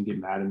department is going to get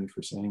mad at me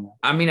for saying that.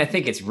 I mean, I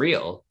think it's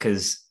real,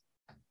 because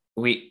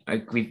we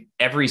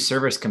every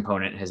service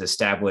component has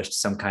established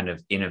some kind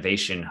of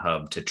innovation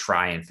hub to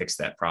try and fix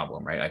that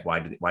problem, right? Like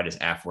why does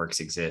AFWorks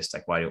exist?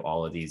 Like why do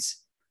all of these,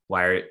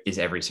 is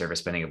every service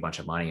spending a bunch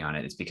of money on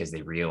it? It's because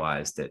they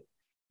realize that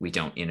we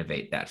don't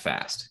innovate that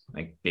fast.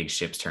 Like big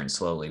ships turn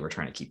slowly. We're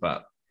trying to keep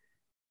up.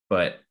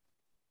 But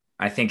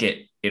I think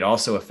it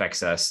also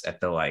affects us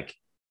at the like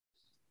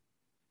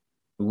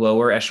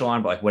lower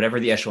echelon, but like whatever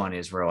the echelon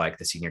is, where like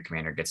the senior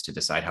commander gets to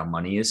decide how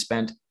money is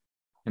spent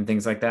and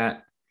things like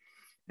that.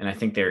 And I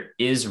think there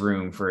is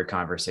room for a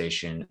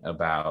conversation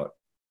about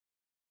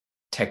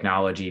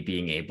technology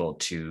being able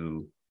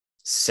to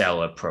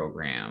sell a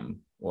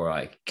program or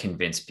like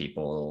convince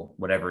people,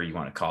 whatever you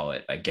want to call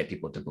it, like get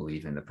people to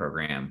believe in the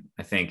program.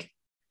 I think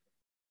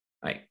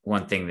like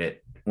one thing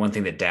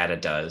that data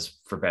does,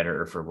 for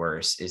better or for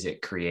worse, is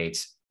it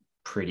creates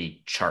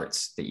pretty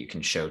charts that you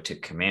can show to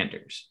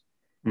commanders.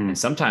 And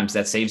sometimes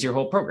that saves your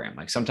whole program.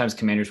 Like sometimes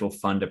commanders will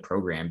fund a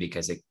program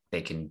because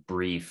they can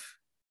brief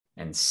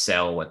and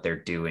sell what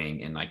they're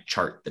doing and like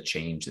chart the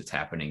change that's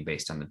happening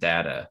based on the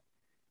data.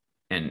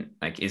 And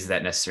like, is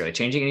that necessarily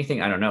changing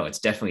anything? I don't know. It's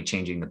definitely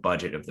changing the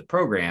budget of the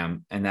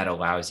program. And that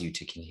allows you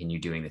to continue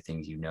doing the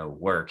things you know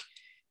work,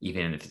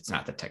 even if it's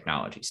not the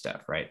technology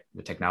stuff, right?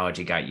 The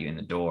technology got you in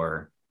the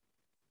door.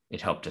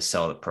 It helped to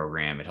sell the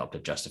program. It helped to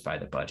justify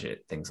the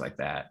budget, things like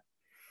that.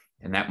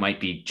 And that might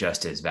be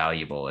just as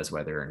valuable as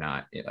whether or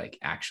not it like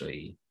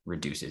actually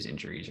reduces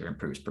injuries or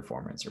improves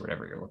performance or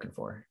whatever you're looking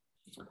for.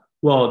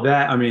 Well,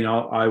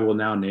 I will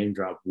now name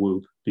drop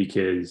Whoop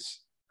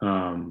because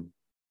I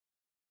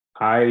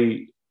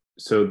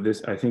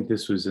think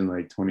this was in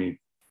like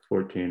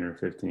 2014 or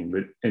 15,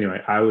 but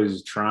anyway, I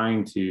was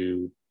trying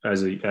to,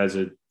 as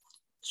a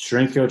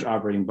strength coach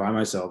operating by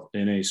myself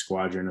in a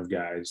squadron of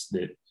guys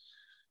that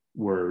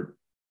were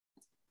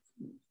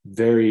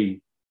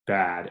very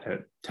bad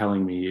at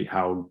telling me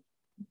how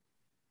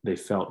they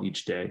felt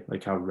each day,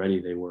 like how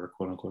ready they were,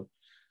 quote unquote.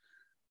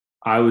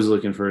 I was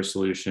looking for a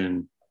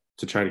solution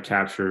to try to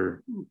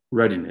capture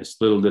readiness.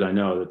 Little did I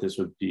know that this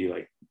would be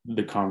like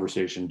the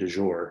conversation du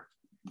jour,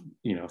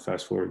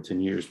 fast forward 10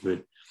 years.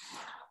 But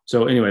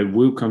so anyway,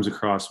 Whoop comes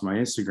across my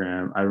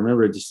Instagram. I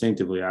remember it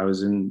distinctively. I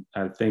was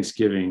at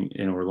Thanksgiving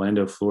in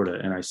Orlando, Florida,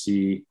 and I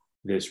see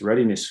this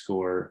readiness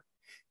score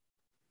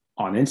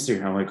on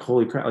Instagram. I'm like,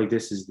 holy crap, like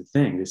this is the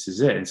thing. This is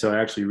it. And so I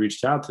actually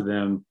reached out to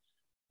them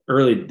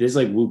early. This is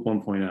like Whoop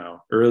 1.0,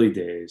 early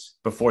days.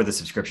 Before the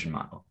subscription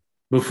model.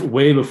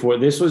 Way before.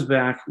 This was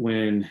back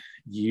when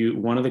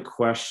one of the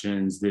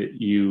questions that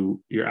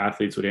your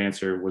athletes would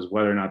answer was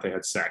whether or not they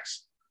had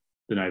sex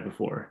the night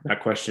before.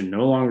 That question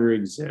no longer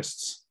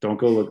exists. Don't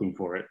go looking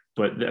for it.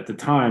 But at the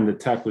time, the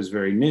tech was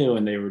very new,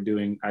 and they were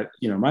doing,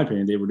 in my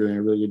opinion, they were doing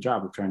a really good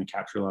job of trying to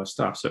capture a lot of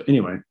stuff. So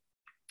anyway,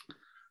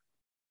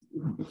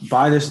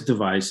 buy this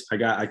device.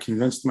 I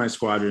convinced my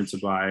squadron to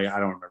buy, I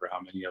don't remember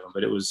how many of them,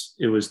 but it was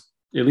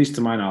at least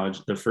to my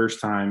knowledge, the first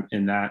time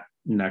in that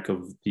neck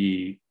of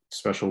the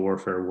special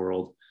warfare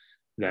world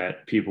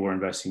that people were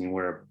investing in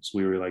wearables.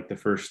 We were like the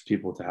first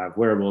people to have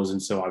wearables.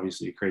 And so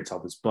obviously it creates all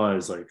this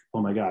buzz, like,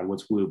 oh my God,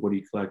 what's Whoop? What are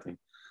you collecting?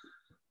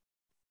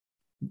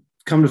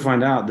 Come to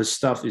find out, this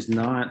stuff is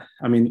not,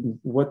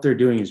 what they're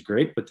doing is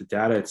great, but the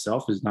data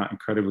itself is not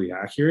incredibly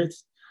accurate.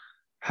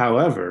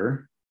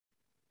 However,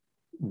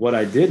 what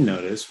I did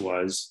notice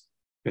was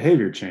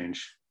behavior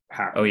change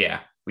happened. Oh yeah.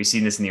 We've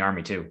seen this in the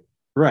Army too.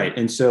 Right.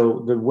 And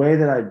so the way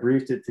that I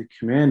briefed it to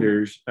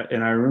commanders,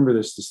 and I remember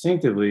this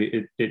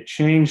distinctively, it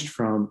changed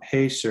from,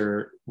 hey,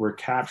 sir, we're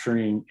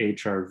capturing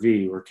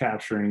HRV, we're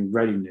capturing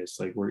readiness,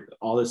 like we're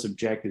all this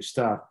objective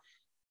stuff.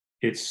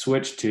 It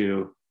switched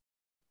to,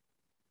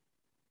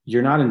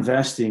 you're not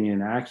investing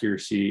in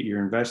accuracy,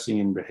 you're investing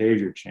in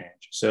behavior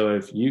change. So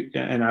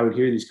and I would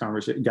hear these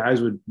conversations,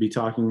 guys would be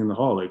talking in the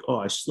hall, like, oh,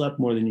 I slept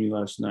more than you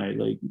last night.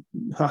 Like,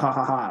 ha, ha,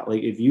 ha, ha.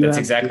 Like that's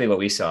exactly what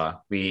we saw.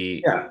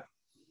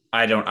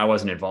 I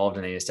wasn't involved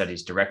in any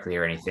studies directly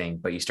or anything,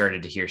 but you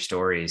started to hear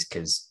stories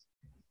because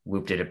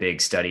Whoop did a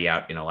big study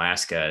out in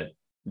Alaska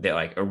that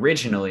like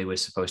originally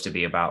was supposed to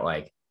be about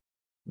like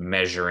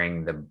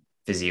measuring the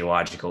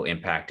physiological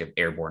impact of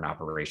airborne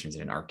operations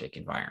in an Arctic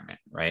environment,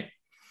 right?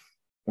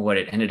 What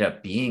it ended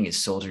up being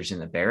is soldiers in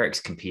the barracks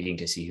competing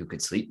to see who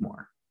could sleep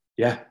more.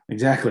 Yeah,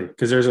 exactly.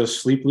 Because there's a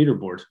sleep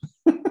leaderboard.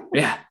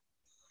 Yeah.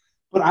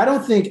 But I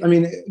don't think,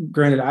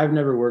 granted, I've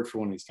never worked for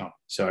one of these companies,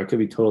 so I could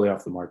be totally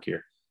off the mark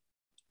here.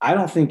 I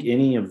don't think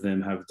any of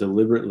them have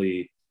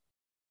deliberately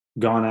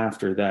gone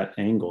after that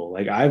angle.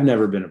 Like I've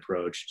never been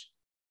approached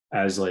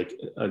as like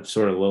a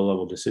sort of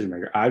low-level decision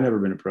maker. I've never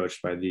been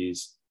approached by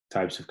these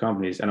types of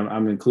companies. And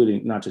I'm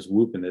including not just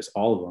Whoop in this,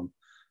 all of them,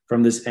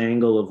 from this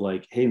angle of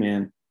like, hey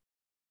man,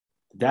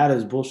 data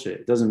is bullshit.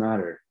 It doesn't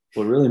matter.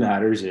 What really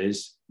matters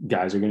is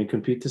guys are going to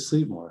compete to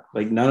sleep more.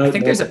 Like I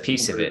think there's a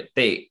piece of it.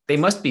 They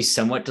must be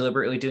somewhat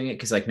deliberately doing it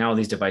because like now all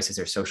these devices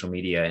are social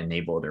media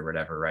enabled or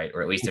whatever, right?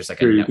 Or at least there's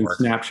like a network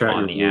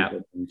on the app.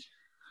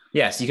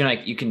 Yeah, so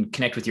you can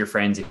connect with your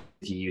friends if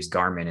you use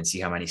Garmin and see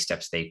how many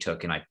steps they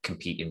took and like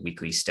compete in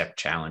weekly step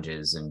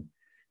challenges. And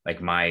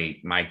like my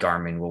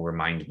Garmin will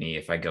remind me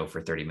if I go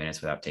for 30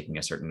 minutes without taking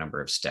a certain number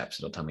of steps,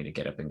 it'll tell me to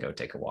get up and go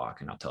take a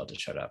walk, and I'll tell it to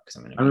shut up because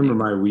I'm in a I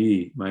remember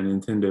meeting. my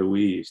Nintendo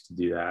Wii used to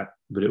do that,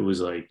 but it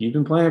was like, you've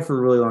been playing for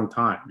a really long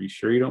time. Are you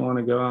sure you don't want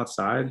to go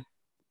outside?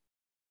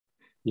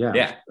 Yeah, I'm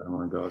Yeah. sure I don't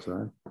want to go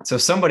outside. So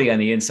somebody on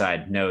the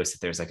inside knows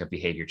that there's like a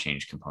behavior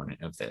change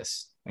component of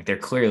this. Like they're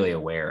clearly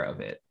aware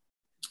of it.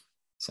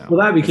 So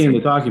Well, that became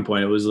the talking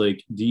point. It was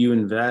like, do you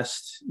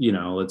invest,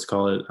 let's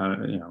call it,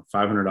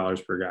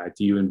 $500 per guy.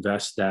 Do you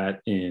invest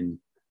that in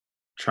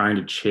trying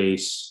to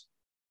chase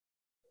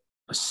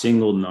a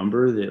single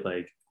number that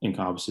like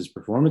encompasses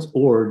performance?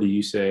 Or do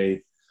you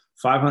say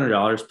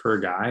 $500 per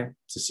guy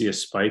to see a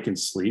spike in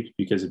sleep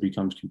because it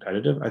becomes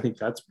competitive? I think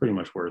that's pretty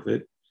much worth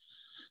it.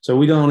 So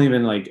we don't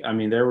even I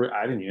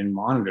didn't even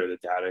monitor the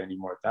data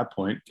anymore at that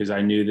point because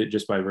I knew that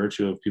just by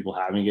virtue of people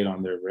having it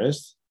on their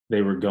wrist,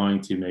 they were going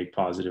to make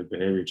positive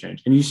behavior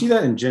change. And you see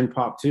that in Gen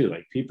Pop too.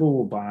 Like people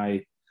will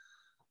buy,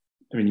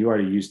 you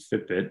already used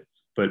Fitbit,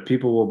 but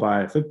people will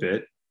buy a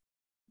Fitbit.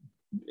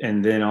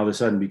 And then all of a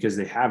sudden, because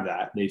they have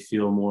that, they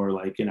feel more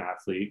like an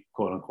athlete,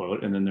 quote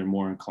unquote, and then they're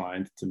more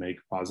inclined to make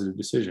positive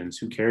decisions.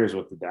 Who cares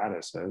what the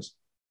data says?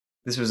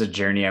 This was a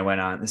journey I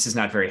went on. This is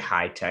not very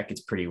high tech.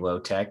 It's pretty low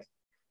tech.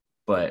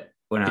 But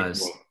when I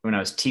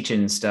was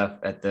teaching stuff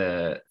at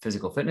the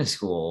physical fitness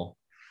school,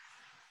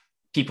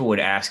 people would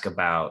ask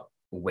about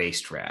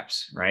waist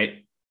wraps,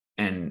 right?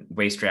 And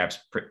waist wraps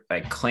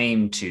like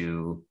claim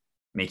to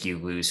make you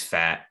lose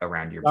fat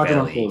around your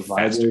belly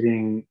faster.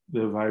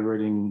 The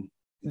vibrating.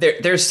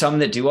 There's some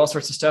that do all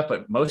sorts of stuff,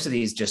 but most of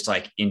these just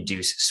like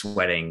induce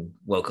sweating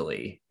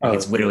locally. Like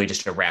it's literally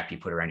just a wrap you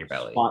put around your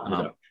belly.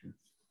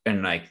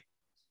 And like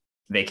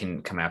they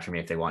can come after me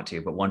if they want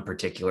to, but one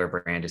particular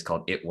brand is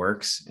called It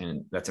Works,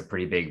 and that's a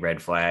pretty big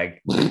red flag.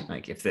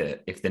 Like if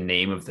the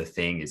name of the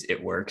thing is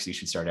It Works, you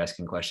should start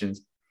asking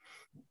questions.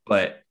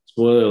 But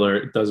spoiler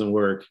alert, it doesn't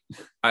work.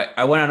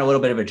 I went on a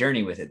little bit of a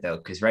journey with it though,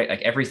 because right,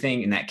 like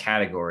everything in that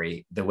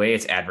category, the way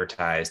it's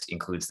advertised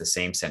includes the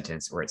same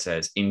sentence where it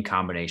says in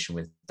combination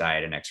with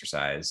diet and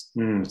exercise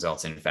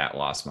results in fat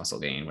loss, muscle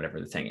gain,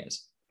 whatever the thing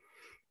is.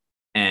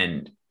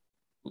 And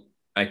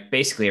like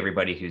basically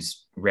everybody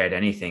who's read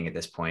anything at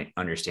this point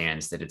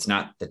understands that it's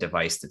not the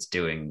device that's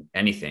doing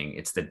anything.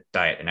 It's the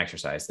diet and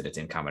exercise that it's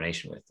in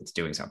combination with that's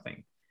doing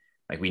something.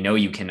 Like we know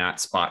you cannot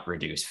spot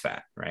reduce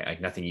fat, right?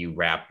 Like nothing you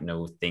wrap,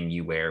 no thing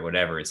you wear,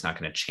 whatever, it's not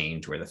going to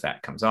change where the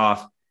fat comes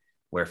off.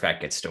 Where fat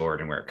gets stored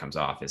and where it comes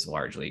off is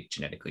largely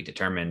genetically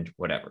determined,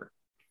 whatever.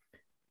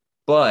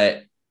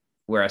 But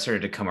where I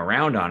started to come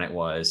around on it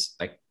was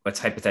like, let's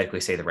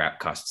hypothetically say the wrap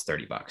costs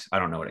 $30. I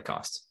don't know what it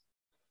costs.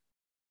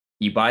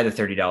 You buy the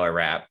 $30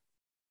 wrap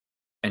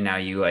and now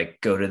you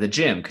like go to the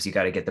gym because you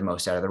got to get the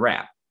most out of the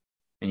wrap.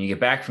 And you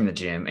get back from the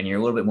gym and you're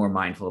a little bit more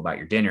mindful about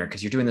your dinner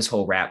because you're doing this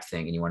whole wrap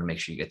thing and you want to make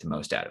sure you get the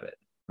most out of it.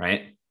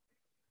 Right.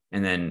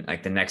 And then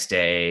like the next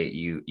day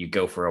you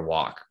go for a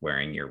walk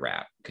wearing your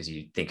wrap because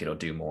you think it'll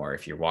do more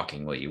if you're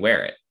walking while you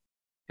wear it.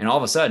 And all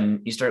of a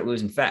sudden you start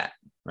losing fat,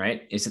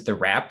 right? Is it the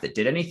wrap that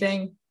did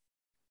anything?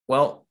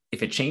 Well,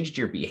 if it changed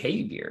your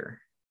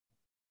behavior,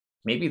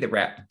 maybe the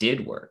wrap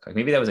did work. Like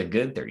maybe that was a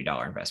good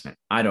 $30 investment.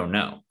 I don't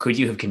know. Could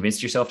you have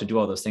convinced yourself to do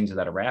all those things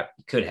without a wrap?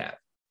 You could have.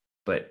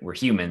 But we're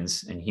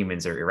humans and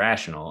humans are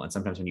irrational. And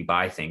sometimes when you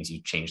buy things,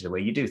 you change the way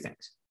you do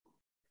things.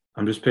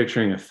 I'm just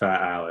picturing a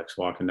fat Alex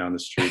walking down the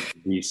street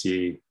in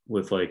DC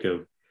with like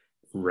a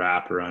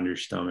wrap around your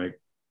stomach,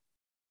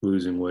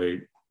 losing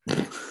weight.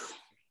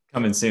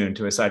 Coming soon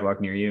to a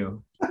sidewalk near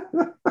you.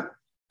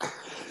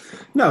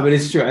 No, but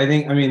it's true.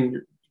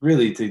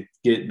 Really to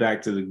get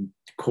back to the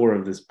core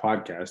of this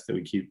podcast that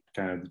we keep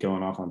kind of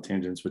going off on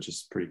tangents, which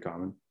is pretty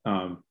common.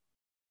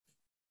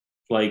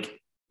 Like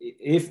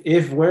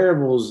if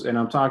wearables, and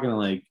I'm talking to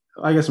like,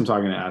 I guess I'm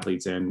talking to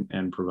athletes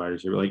and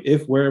providers here, but like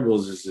if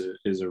wearables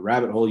is a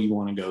rabbit hole you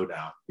want to go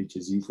down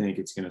because you think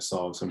it's going to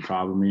solve some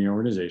problem in your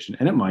organization,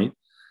 and it might,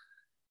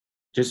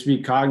 just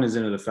be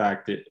cognizant of the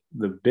fact that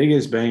the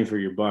biggest bang for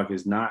your buck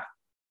is not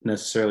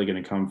necessarily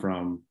going to come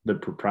from the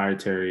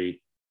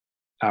proprietary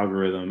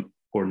algorithm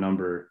or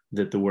number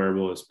that the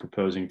wearable is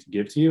proposing to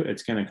give to you.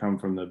 It's going to come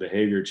from the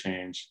behavior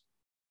change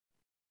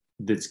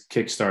that's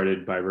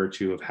kickstarted by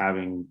virtue of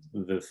having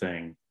the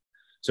thing.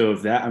 So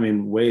if that,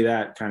 weigh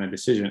that kind of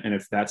decision. And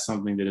if that's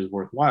something that is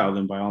worthwhile,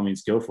 then by all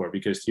means go for it.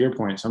 Because to your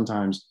point,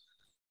 sometimes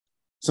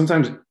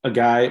a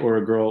guy or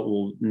a girl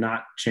will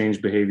not change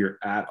behavior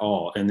at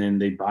all. And then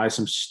they buy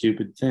some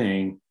stupid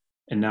thing.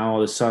 And now all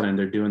of a sudden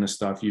they're doing the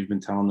stuff you've been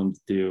telling them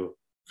to do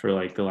for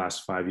like the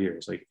last 5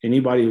 years. Like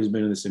anybody who's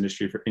been in this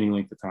industry for any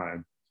length of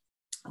time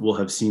will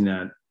have seen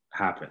that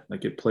happen.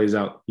 Like it plays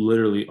out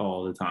literally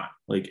all the time.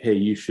 Like, hey,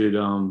 you should, I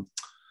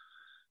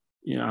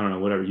don't know,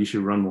 whatever, you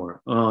should run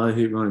more. Oh, I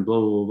hate running, blah,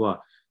 blah, blah, blah.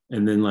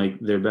 And then like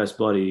their best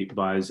buddy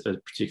buys a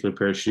particular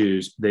pair of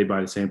shoes. They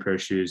buy the same pair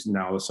of shoes.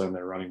 Now all of a sudden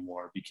they're running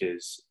more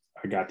because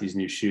I got these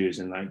new shoes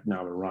and like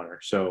now I'm a runner.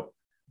 So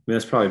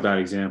that's probably a bad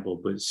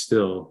example, but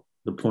still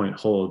the point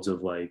holds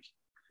of like,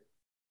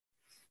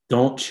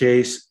 don't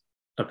chase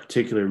a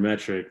particular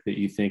metric that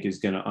you think is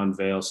going to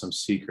unveil some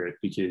secret,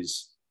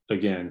 because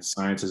again,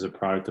 science is a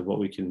product of what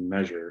we can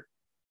measure.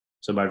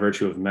 So by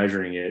virtue of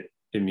measuring it,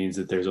 it means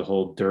that there's a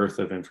whole dearth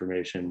of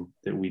information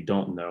that we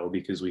don't know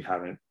because we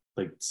haven't,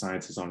 like,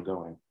 science is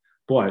ongoing.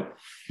 But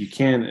you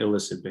can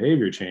elicit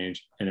behavior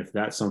change. And if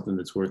that's something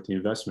that's worth the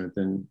investment,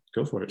 then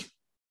go for it.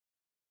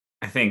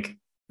 I think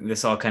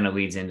this all kind of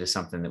leads into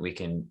something that we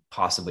can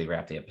possibly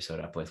wrap the episode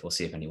up with. We'll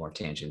see if any more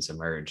tangents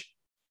emerge.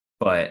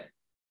 But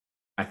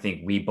I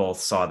think we both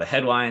saw the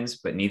headlines,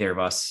 but neither of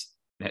us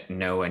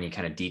know any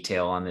kind of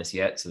detail on this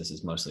yet. So this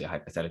is mostly a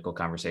hypothetical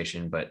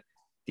conversation. But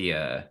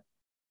the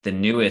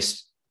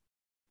newest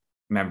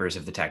members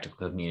of the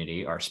tactical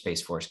community are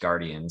Space Force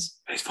Guardians.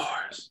 Space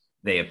Force.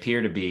 They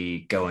appear to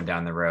be going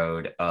down the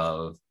road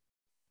of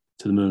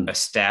to the moon,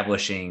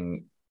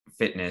 establishing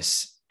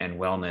fitness and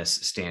wellness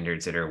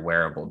standards that are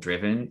wearable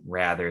driven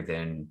rather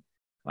than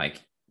like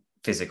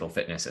physical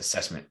fitness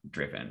assessment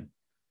driven.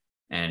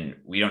 And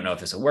we don't know if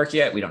this will work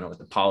yet. We don't know what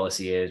the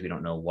policy is. We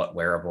don't know what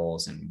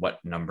wearables and what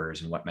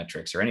numbers and what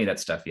metrics or any of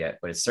that stuff yet,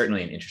 but it's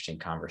certainly an interesting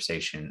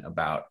conversation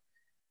about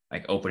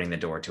like opening the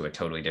door to a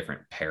totally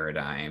different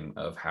paradigm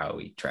of how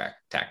we track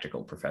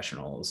tactical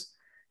professionals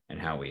and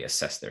how we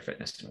assess their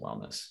fitness and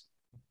wellness.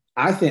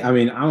 I'm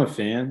a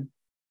fan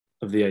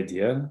of the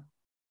idea.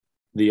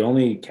 The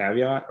only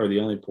caveat or the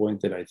only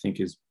point that I think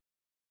is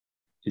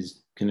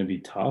going to be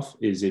tough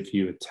is if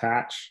you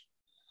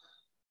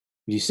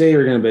say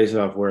you're going to base it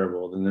off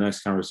wearable, then the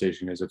next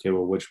conversation is, okay,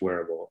 well, which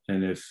wearable?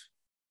 And if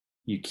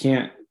you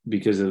can't,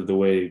 because of the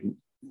way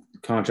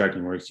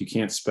contracting works, you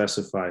can't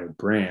specify a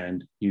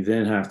brand, you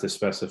then have to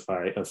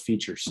specify a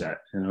feature set.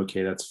 And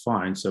okay, that's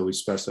fine. So we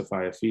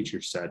specify a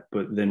feature set,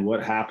 but then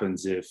what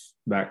happens if,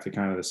 back to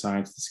kind of the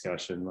science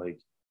discussion, like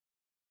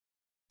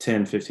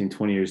 10, 15,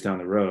 20 years down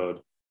the road,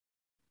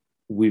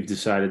 we've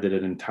decided that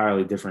an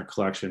entirely different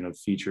collection of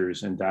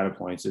features and data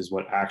points is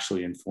what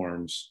actually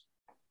informs,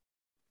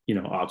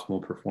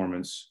 optimal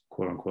performance,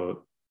 quote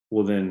unquote.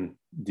 Well, then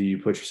do you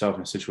put yourself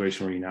in a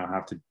situation where you now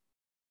have to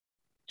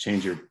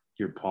change your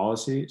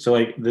policy? So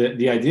like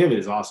the idea of it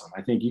is awesome.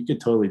 I think you could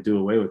totally do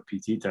away with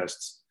PT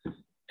tests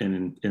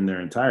in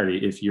their entirety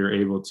if you're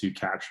able to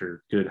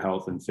capture good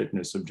health and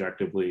fitness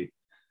objectively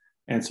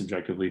and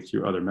subjectively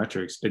through other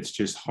metrics. It's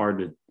just hard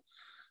to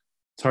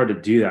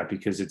do that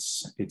because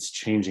it's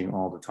changing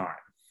all the time.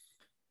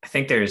 I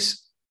think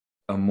there's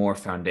a more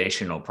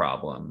foundational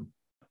problem.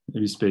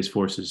 Maybe Space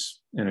Force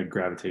is in a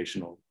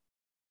gravitational,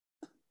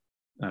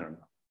 I don't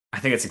know. I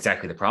think that's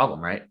exactly the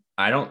problem, right?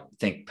 I don't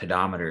think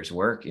pedometers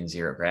work in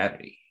zero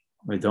gravity.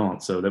 They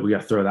don't. So that we got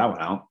to throw that one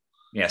out.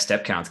 Yeah.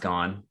 Step count's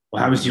gone.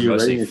 What happens to you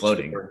mostly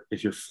floating?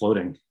 If you're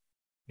floating?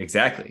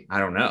 Exactly. I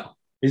don't know.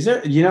 Is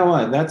there, you know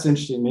what? That's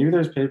interesting. Maybe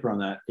there's paper on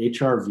that.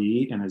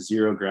 HRV in a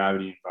zero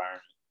gravity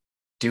environment.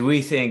 Do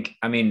we think,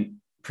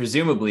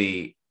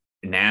 presumably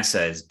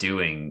NASA is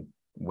doing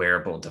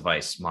wearable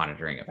device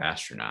monitoring of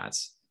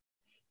astronauts.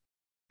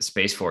 The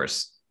Space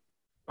Force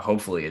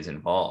hopefully is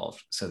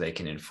involved so they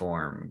can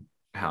inform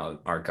how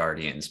our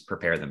guardians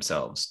prepare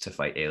themselves to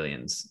fight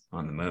aliens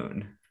on the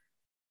moon.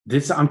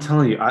 I'm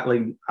telling you, I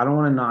don't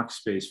want to knock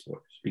Space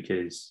Force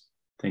because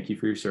thank you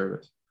for your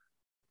service.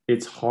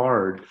 It's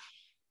hard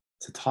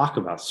to talk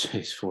about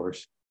Space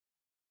Force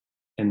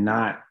and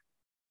not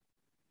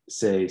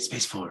say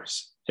Space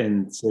Force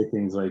and say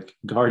things like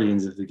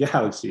Guardians of the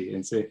Galaxy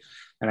and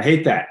I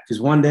hate that because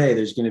one day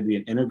there's going to be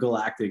an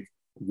intergalactic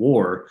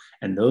war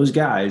and those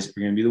guys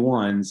are going to be the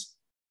ones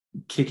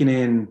kicking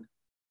in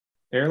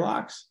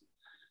airlocks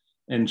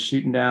and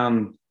shooting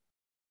down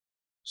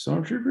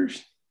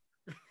stormtroopers.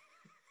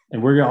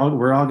 And we're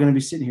all going to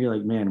be sitting here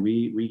like, man,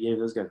 we gave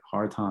those guys a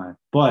hard time,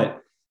 but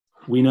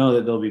we know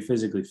that they'll be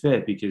physically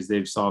fit because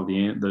they've solved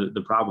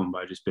the problem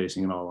by just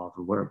basing it all off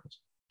of wearables.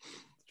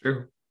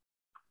 True.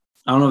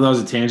 I don't know if that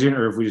was a tangent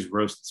or if we just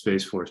roasted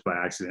Space Force by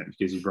accident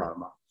because you brought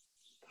them up.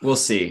 We'll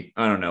see.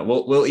 I don't know.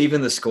 We'll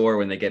even the score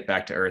when they get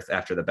back to Earth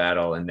after the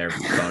battle and their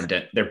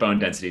bone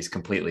density is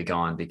completely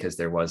gone because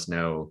there was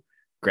no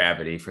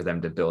gravity for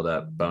them to build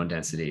up bone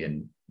density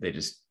and they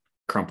just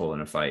crumple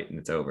in a fight and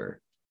it's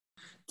over.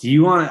 Do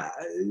you want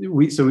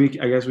to?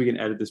 I guess we can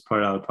edit this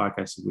part out of the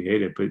podcast if we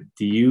hate it. But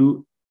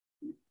can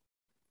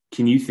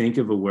you think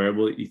of a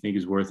wearable that you think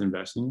is worth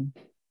investing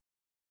in?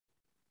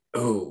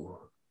 Oh,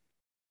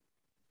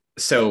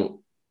 so.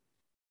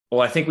 Well,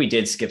 I think we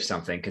did skip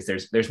something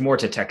because there's more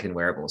to tech than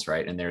wearables,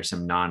 right? And there are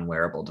some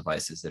non-wearable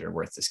devices that are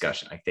worth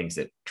discussion, like things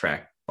that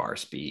track bar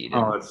speed.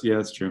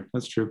 That's true.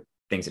 That's true.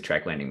 Things that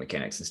track landing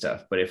mechanics and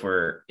stuff. But if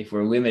we're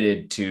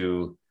limited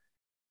to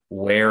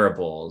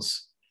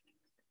wearables,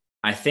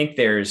 I think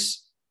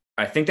there's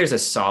a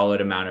solid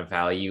amount of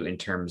value in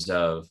terms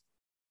of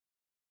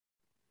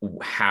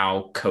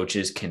how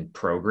coaches can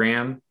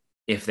program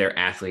if their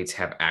athletes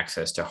have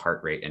access to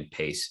heart rate and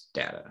pace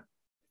data.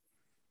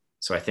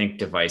 So I think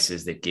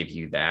devices that give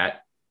you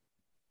that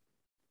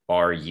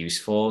are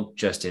useful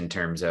just in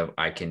terms of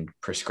I can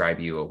prescribe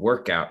you a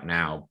workout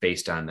now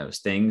based on those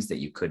things that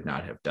you could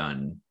not have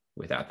done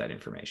without that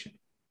information.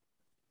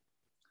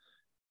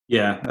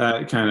 Yeah,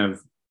 that kind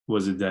of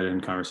was a dead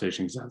end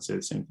conversation because I'd say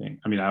the same thing.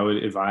 I mean, I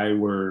would, if I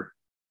were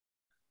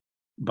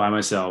by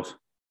myself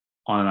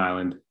on an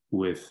island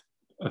with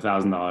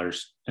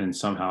 $1,000, and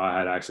somehow I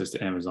had access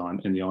to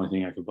Amazon, and the only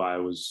thing I could buy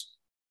was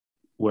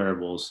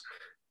wearables,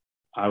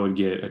 I would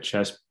get a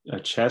chest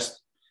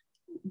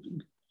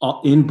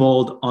in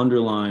bold,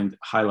 underlined,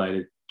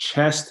 highlighted,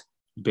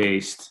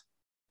 chest-based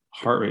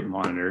heart rate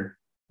monitor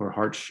or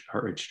heart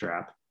rate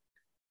strap,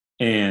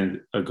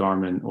 and a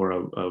Garmin or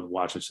a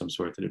watch of some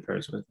sort that it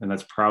pairs with. And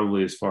that's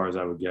probably as far as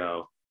I would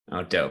go.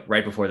 Oh, dope.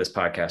 Right before this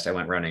podcast, I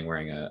went running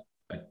wearing a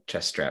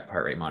chest strap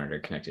heart rate monitor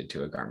connected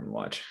to a Garmin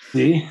watch.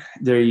 See,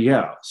 there you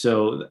go.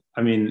 So,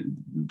 I mean,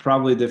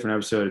 probably a different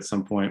episode at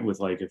some point with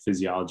like a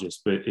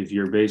physiologist, but if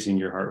you're basing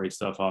your heart rate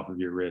stuff off of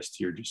your wrist,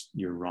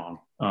 you're wrong.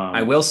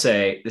 I will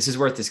say this is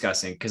worth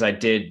discussing because I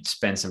did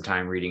spend some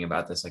time reading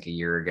about this like a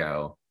year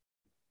ago.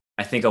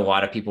 I think a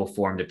lot of people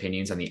formed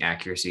opinions on the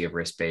accuracy of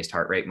wrist-based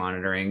heart rate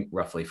monitoring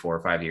roughly 4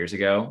 or 5 years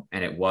ago.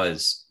 And it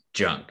was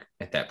junk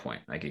at that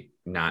point, like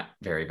not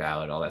very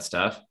valid, all that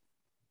stuff.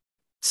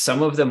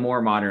 Some of the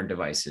more modern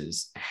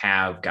devices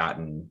have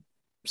gotten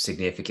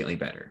significantly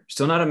better.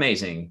 Still not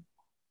amazing,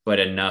 but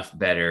enough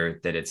better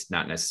that it's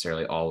not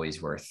necessarily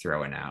always worth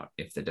throwing out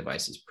if the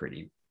device is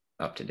pretty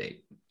up to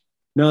date.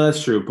 No,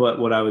 that's true. But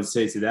what I would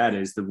say to that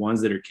is the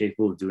ones that are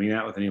capable of doing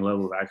that with any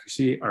level of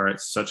accuracy are at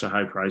such a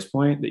high price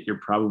point that you're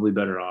probably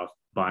better off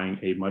buying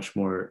a much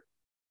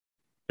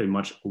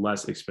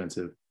less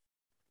expensive,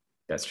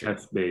 that's true,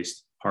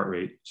 based heart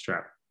rate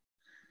strap.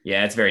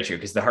 Yeah, it's very true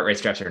because the heart rate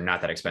straps are not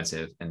that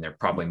expensive and they're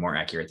probably more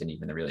accurate than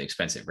even the really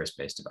expensive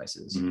wrist-based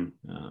devices.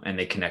 Mm-hmm. And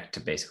they connect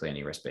to basically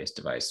any wrist-based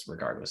device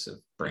regardless of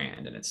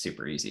brand, and it's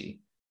super easy.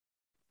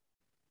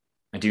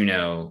 I don't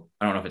know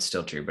if it's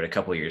still true, but a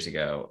couple of years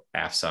ago,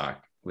 AFSOC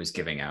was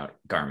giving out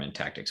Garmin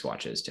Tactics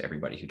watches to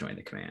everybody who joined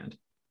the command.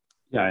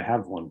 Yeah, I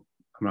have one.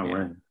 I'm not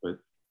wearing it, but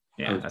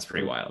yeah, that's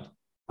pretty wild.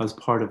 I was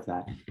part of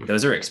that.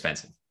 Those are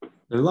expensive.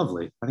 They're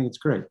lovely. I think it's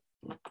great.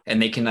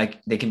 And they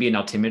can be an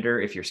altimeter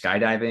if you're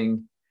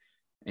skydiving,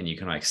 and you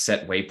can like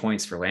set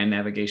waypoints for land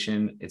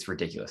navigation. It's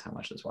ridiculous how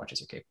much those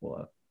watches are capable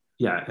of.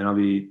 Yeah, and I'll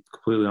be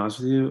completely honest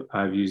with you.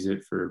 I've used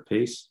it for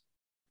pace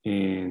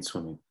and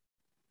swimming.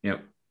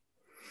 Yep.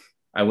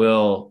 I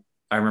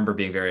remember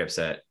being very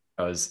upset.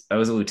 I was a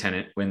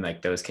lieutenant when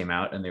like those came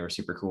out and they were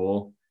super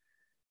cool.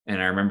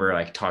 And I remember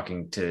like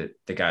talking to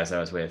the guys I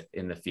was with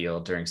in the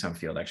field during some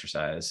field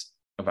exercise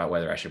about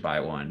whether I should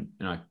buy one.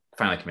 And I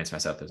finally convinced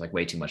myself there's like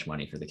way too much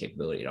money for the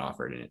capability it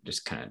offered, and it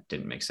just kind of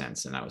didn't make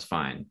sense. And I was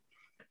fine.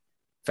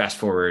 Fast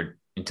forward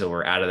until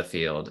we're out of the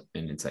field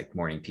and it's like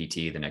morning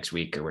PT the next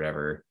week or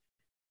whatever.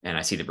 And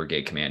I see the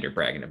brigade commander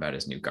bragging about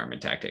his new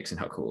Garmin Tactics and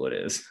how cool it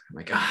is. I'm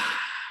like,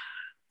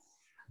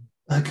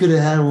 I could have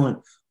had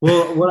one.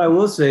 Well, what I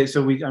will say,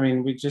 so we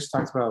just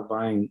talked about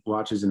buying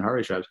watches and heart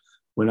rate straps.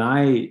 When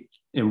I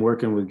am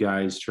working with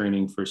guys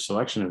training for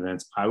selection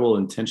events, I will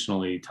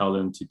intentionally tell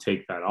them to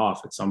take that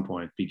off at some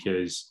point,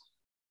 because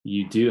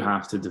you do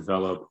have to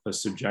develop a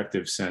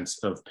subjective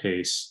sense of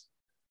pace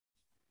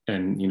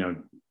and,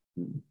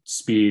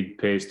 speed,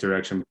 pace,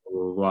 direction,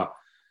 blah, blah, blah.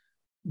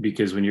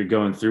 Because when you're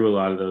going through a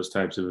lot of those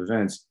types of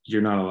events,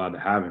 you're not allowed to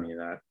have any of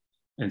that.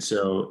 And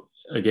so,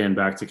 again,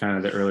 back to kind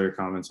of the earlier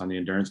comments on the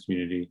endurance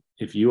community,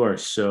 if you are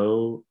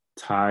so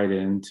tied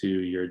into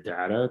your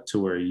data to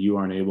where you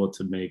aren't able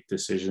to make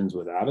decisions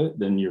without it,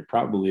 then you're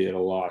probably at a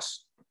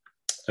loss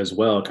as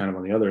well, kind of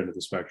on the other end of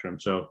the spectrum.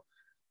 So,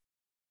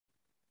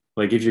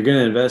 like, if you're going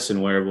to invest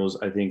in wearables,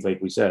 I think,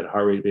 like we said,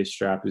 heart rate based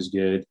strap is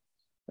good.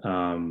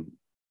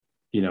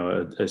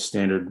 A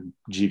standard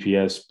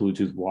GPS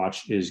Bluetooth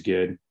watch is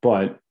good,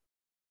 but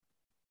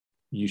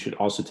you should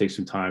also take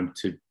some time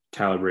to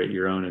calibrate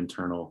your own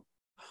internal.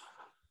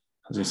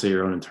 I was going to say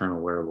your own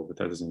internal wearable, but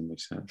that doesn't even make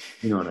sense.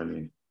 You know what I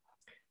mean?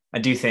 I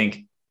do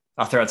think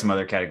I'll throw out some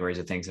other categories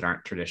of things that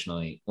aren't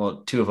traditionally,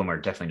 well, two of them are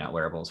definitely not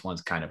wearables.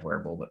 One's kind of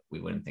wearable, but we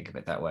wouldn't think of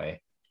it that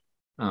way.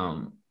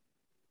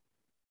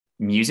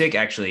 Music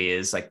actually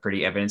is like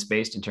pretty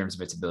evidence-based in terms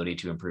of its ability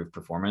to improve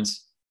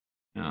performance.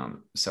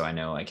 So I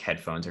know like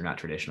headphones are not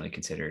traditionally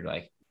considered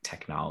like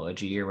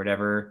technology or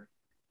whatever,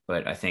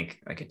 but I think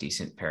like a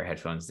decent pair of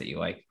headphones that you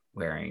like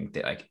wearing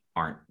that like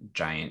aren't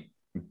giant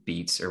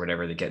Beats or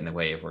whatever that get in the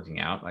way of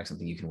working out, like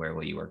something you can wear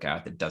while you work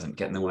out that doesn't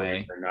get in the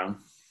way.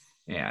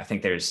 Yeah, I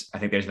think there's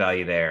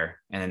value there.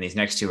 And then these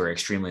next two are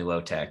extremely low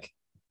tech,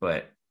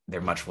 but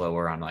they're much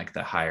lower on like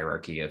the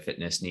hierarchy of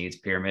fitness needs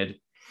pyramid.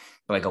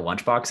 But like a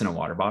lunchbox and a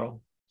water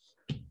bottle.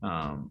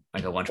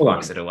 Like a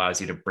lunchbox that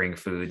allows you to bring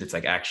food that's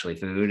like actually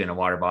food, and a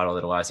water bottle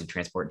that allows you to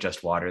transport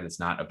just water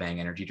that's not a Bang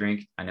energy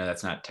drink. I know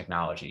that's not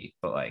technology,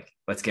 but like,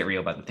 let's get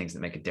real about the things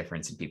that make a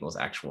difference in people's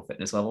actual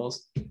fitness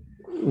levels.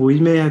 We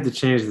may have to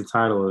change the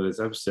title of this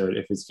episode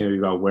if it's going to be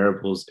about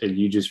wearables and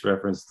you just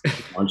referenced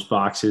lunch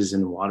boxes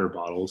and water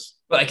bottles.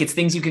 But like, it's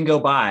things you can go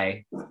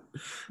buy but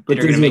that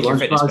are going to make your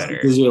fitness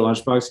better. Does your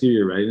lunchbox give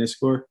you a readiness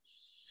score?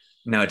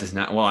 No, it does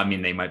not. Well, I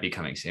mean, they might be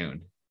coming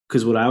soon.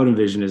 Because what I would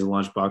envision is a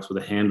lunchbox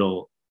with a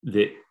handle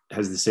that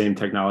has the same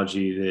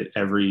technology that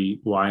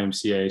every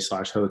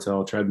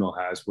YMCA/hotel treadmill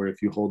has, where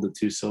if you hold the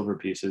two silver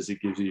pieces,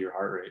 it gives you your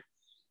heart rate.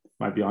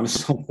 Might be onto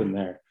something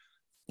there.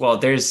 Well,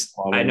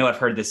 I know I've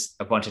heard this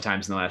a bunch of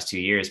times in the last 2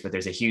 years, but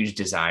there's a huge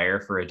desire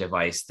for a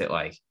device that,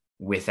 like,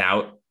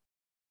 without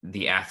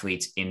the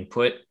athlete's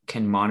input,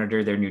 can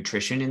monitor their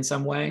nutrition in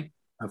some way.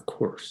 Of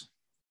course.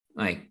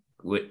 Like,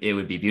 it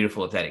would be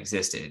beautiful if that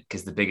existed,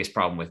 because the biggest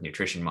problem with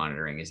nutrition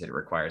monitoring is that it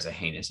requires a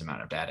heinous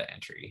amount of data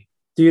entry.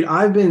 Dude,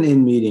 I've been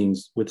in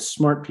meetings with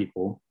smart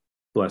people,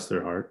 bless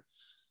their heart,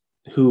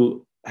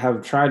 who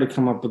have tried to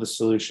come up with a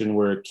solution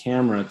where a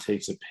camera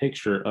takes a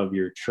picture of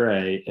your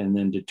tray and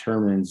then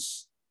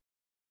determines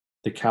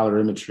the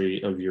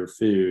calorimetry of your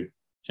food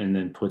and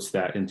then puts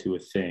that into a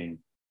thing.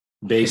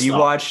 Have you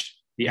watched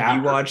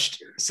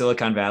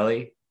Silicon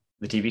Valley,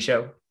 the TV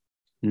show?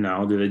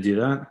 No, do they do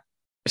that?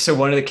 So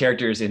one of the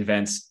characters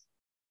invents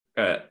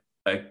a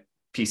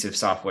piece of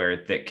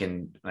software that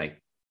can,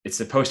 like, it's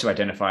supposed to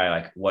identify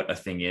like what a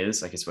thing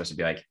is. Like, it's supposed to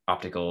be like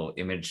optical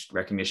image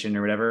recognition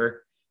or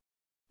whatever.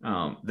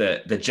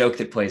 The joke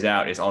that plays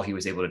out is all he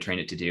was able to train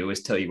it to do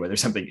is tell you whether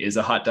something is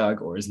a hot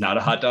dog or is not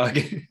a hot dog.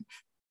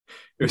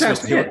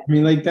 I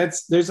mean, like,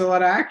 there's a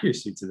lot of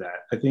accuracy to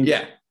that, I think.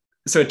 Yeah.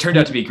 So it turned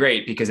out to be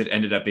great because it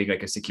ended up being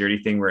like a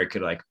security thing where it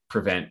could like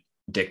prevent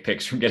dick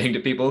pics from getting to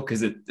people,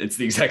 because it's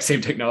the exact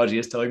same technology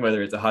as telling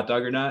whether it's a hot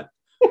dog or not.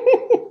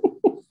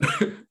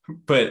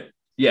 But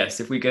yes,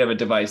 if we could have a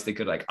device that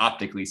could like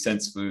optically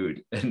sense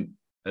food and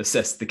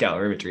assess the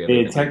calorimetry of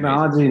it.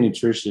 Technology and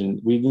nutrition,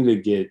 we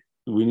need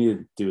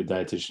to do a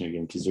dietitian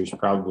again, because there's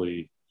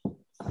probably,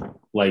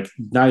 like,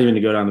 not even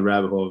to go down the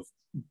rabbit hole of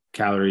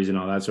calories and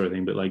all that sort of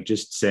thing, but like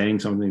just saying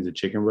something's a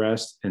chicken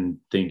breast and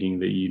thinking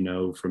that you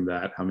know from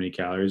that how many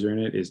calories are in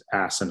it is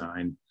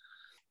asinine.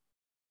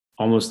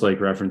 Almost like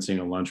referencing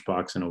a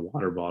lunchbox and a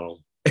water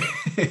bottle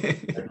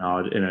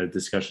technology in a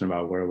discussion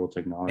about wearable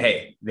technology.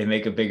 Hey, they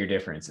make a bigger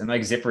difference. And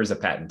like Zipper is a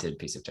patented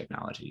piece of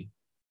technology.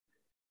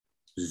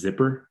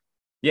 Zipper?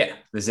 Yeah,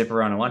 the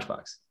zipper on a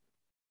lunchbox.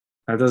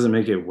 That doesn't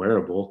make it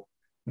wearable.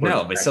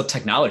 No, but it's still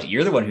technology.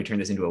 You're the one who turned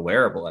this into a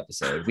wearable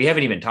episode. We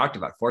haven't even talked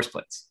about force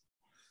plates.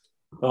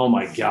 Oh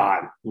my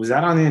God. Was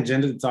that on the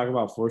agenda to talk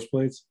about force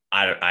plates?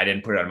 I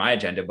didn't put it on my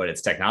agenda, but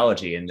it's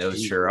technology, and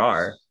those sure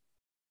are.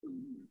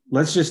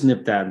 Let's just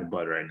nip that in the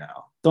bud right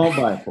now. Don't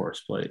buy a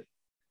force plate.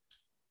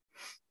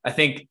 I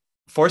think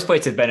force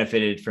plates have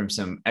benefited from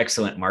some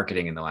excellent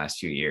marketing in the last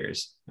few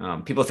years.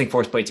 People think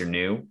force plates are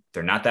new.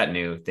 They're not that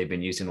new. They've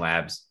been used in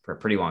labs for a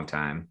pretty long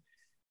time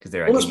because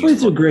they're force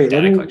plates are great.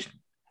 Data collection.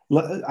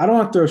 I don't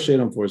want to throw shade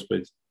on force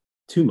plates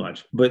too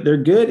much, but they're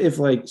good if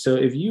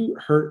you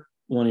hurt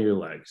one of your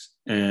legs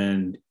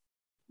and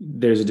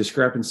there's a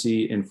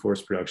discrepancy in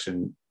force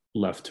production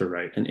left to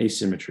right, an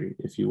asymmetry,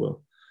 if you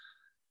will,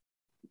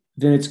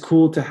 then it's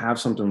cool to have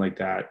something like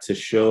that to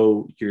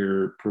show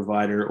your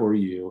provider or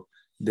you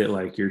that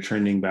like you're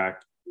trending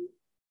back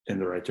in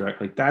the right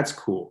direction. Like, that's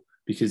cool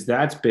because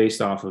that's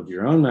based off of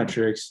your own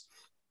metrics,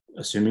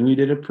 assuming you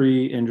did a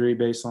pre-injury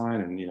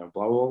baseline and,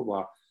 blah, blah,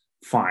 blah.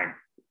 Fine,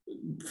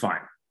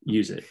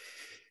 use it.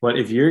 But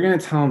if you're going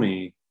to tell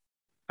me,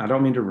 I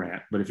don't mean to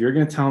rant, but if you're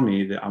going to tell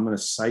me that I'm going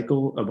to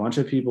cycle a bunch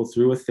of people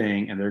through a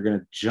thing and they're going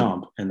to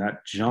jump, and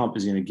that jump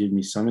is going to give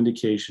me some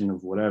indication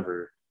of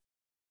whatever,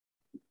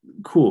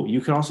 cool. You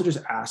could also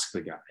just ask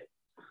the guy,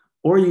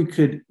 or you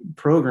could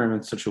program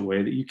in such a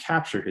way that you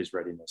capture his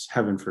readiness,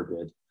 heaven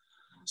forbid.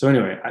 So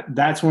anyway,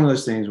 that's one of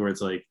those things where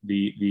it's like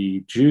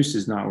the juice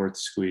is not worth the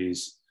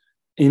squeeze,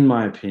 in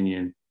my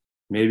opinion.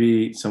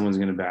 Maybe someone's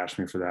going to bash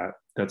me for that.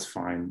 That's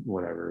fine,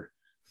 whatever.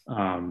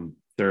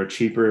 There are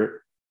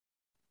cheaper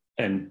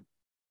and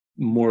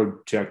more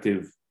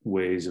objective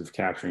ways of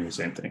capturing the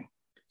same thing.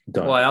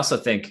 Done. Well, I also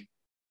think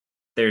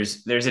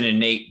there's an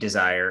innate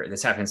desire.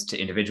 This happens to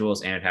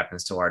individuals and it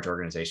happens to large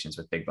organizations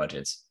with big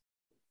budgets.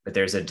 But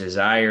there's a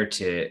desire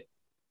to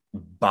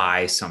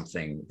buy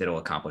something that will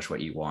accomplish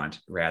what you want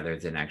rather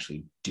than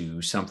actually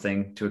do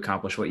something to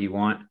accomplish what you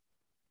want.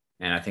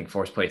 And I think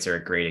force plates are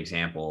a great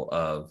example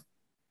of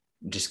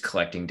just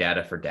collecting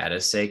data for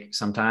data's sake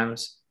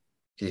sometimes.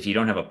 Because if you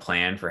don't have a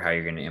plan for how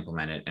you're going to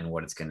implement it and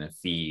what it's going to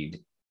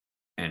feed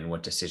and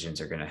what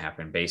decisions are going to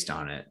happen based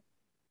on it,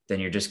 then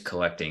you're just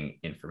collecting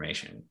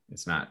information.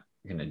 It's not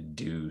going to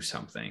do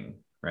something,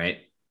 right?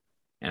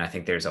 And I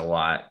think there's a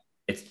lot,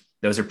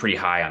 those are pretty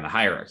high on the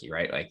hierarchy,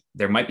 right? Like,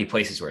 there might be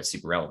places where it's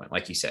super relevant.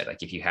 Like you said,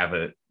 like if you have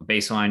a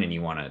baseline and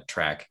you want to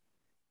track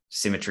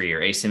symmetry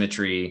or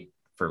asymmetry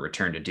for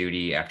return to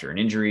duty after an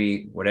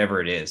injury,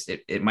 whatever it is,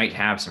 it might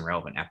have some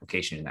relevant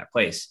application in that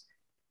place.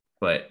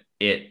 But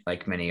it,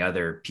 like many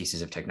other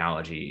pieces of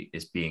technology,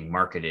 is being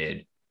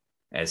marketed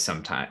as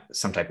some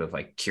type of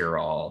like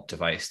cure-all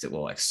device that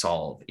will like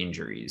solve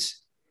injuries.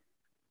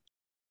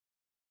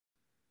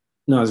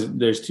 No,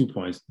 there's 2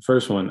 points. The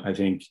first one, I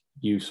think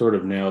you sort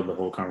of nailed the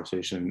whole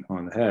conversation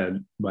on the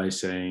head by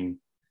saying,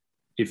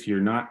 if you're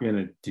not going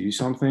to do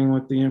something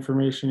with the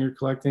information you're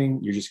collecting,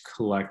 you're just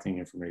collecting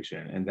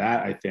information. And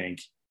that, I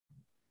think,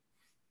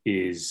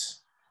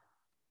 is,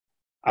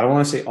 I don't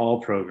want to say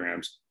all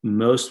programs,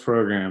 most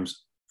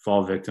programs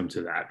fall victim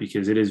to that,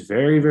 because it is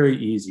very, very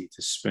easy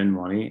to spend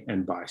money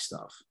and buy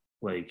stuff.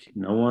 Like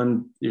no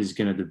one is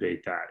going to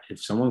debate that.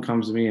 If someone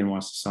comes to me and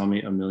wants to sell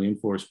me 1,000,000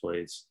 force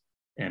plates,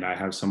 and I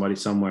have somebody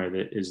somewhere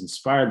that is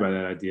inspired by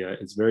that idea,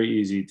 it's very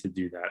easy to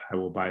do that. I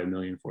will buy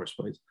 1,000,000 force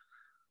plates.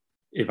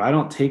 If I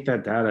don't take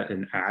that data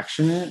and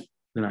action it,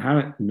 then I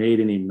haven't made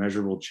any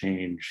measurable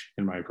change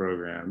in my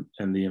program,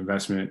 and the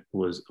investment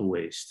was a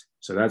waste.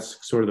 So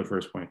that's sort of the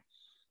first point.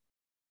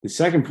 The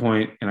second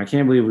point, and I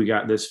can't believe we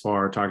got this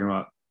far talking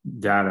about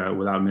data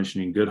without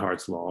mentioning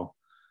Goodhart's law,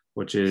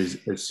 which is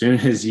as soon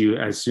as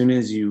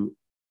you,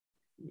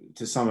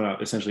 to sum it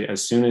up, essentially,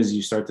 as soon as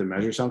you start to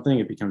measure something,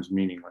 it becomes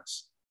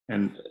meaningless.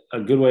 And a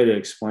good way to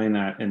explain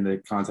that in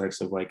the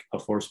context of like a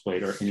force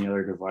plate or any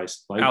other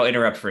device. Like, I'll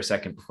interrupt for a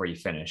second before you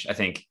finish. I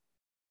think,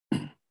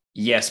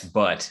 yes,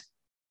 but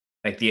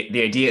like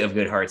the idea of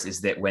Goodhart's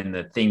is that when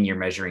the thing you're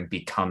measuring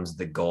becomes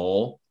the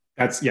goal,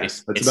 it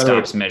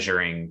stops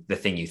measuring the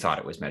thing you thought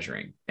it was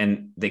measuring.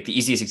 And like the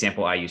easiest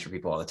example I use for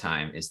people all the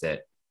time is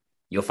that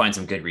you'll find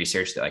some good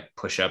research that like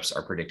push-ups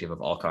are predictive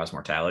of all-cause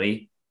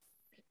mortality,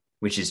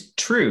 which is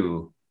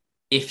true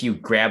if you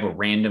grab a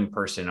random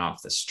person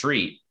off the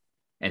street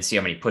and see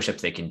how many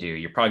push-ups they can do.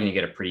 You're probably going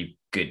to get a pretty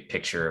good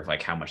picture of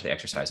like how much they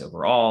exercise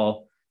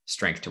overall,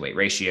 strength to weight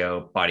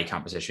ratio, body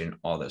composition,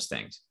 all those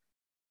things.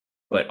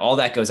 But all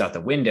that goes out the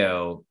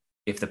window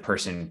if the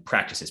person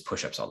practices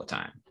push-ups all the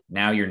time.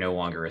 Now you're no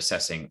longer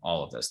assessing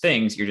all of those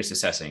things. You're just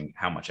assessing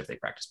how much have they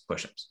practiced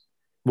push-ups.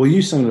 Well,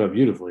 you summed it up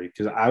beautifully,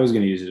 because I was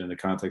going to use it in the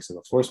context of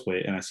a force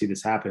plate. And I see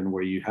this happen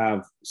where you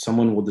have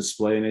someone will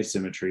display an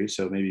asymmetry.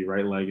 So maybe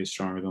right leg is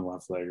stronger than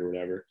left leg or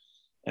whatever.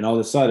 And all of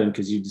a sudden,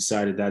 because you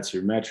decided that's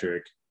your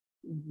metric,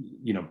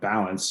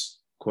 balance,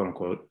 quote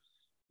unquote,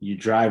 you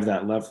drive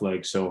that left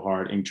leg so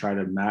hard and try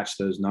to match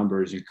those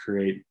numbers and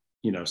create,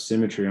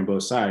 symmetry on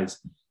both sides.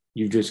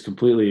 You've just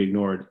completely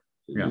ignored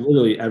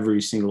literally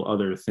every single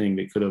other thing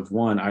that could have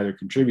either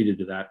contributed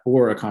to that,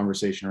 or a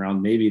conversation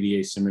around maybe the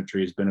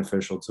asymmetry is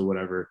beneficial to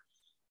whatever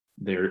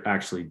they're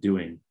actually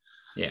doing.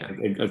 Yeah.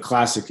 A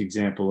classic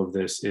example of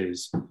this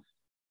is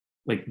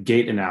like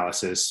gait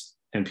analysis.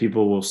 And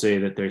people will say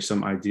that there's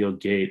some ideal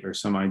gait or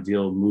some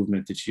ideal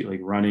movement that you like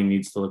running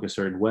needs to look a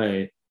certain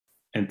way.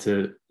 And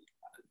to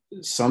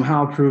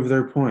somehow prove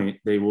their point,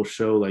 they will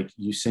show like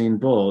Usain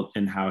Bolt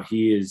and how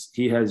he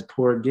has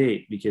poor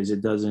gait because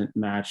it doesn't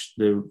match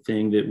the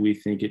thing that we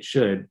think it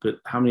should. But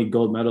how many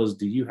gold medals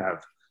do you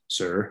have,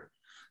 sir?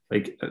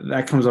 Like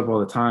that comes up all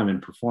the time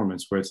in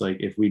performance, where it's like,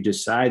 if we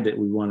decide that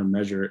we want to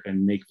measure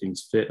and make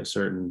things fit a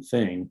certain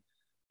thing,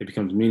 it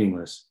becomes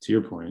meaningless, to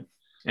your point.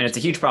 And it's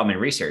a huge problem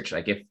in research.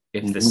 Like if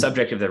the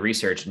subject of the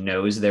research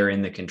knows they're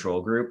in the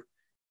control group,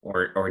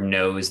 or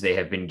knows they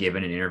have been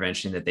given an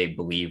intervention that they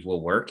believe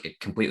will work, it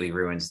completely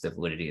ruins the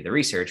validity of the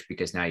research,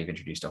 because now you've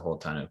introduced a whole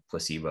ton of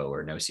placebo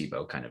or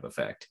nocebo kind of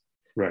effect.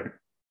 Right.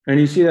 And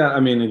you see that,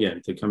 I mean,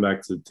 again, to come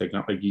back to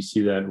technology, like you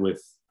see that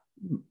with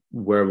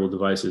wearable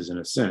devices in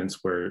a sense,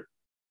 where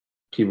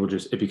people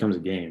it becomes a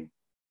game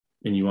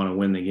and you want to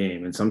win the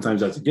game. And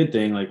sometimes that's a good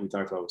thing, like we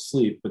talked about with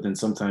sleep, but then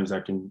sometimes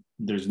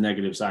there's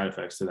negative side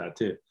effects to that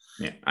too.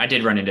 Yeah. I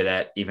did run into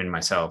that even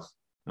myself.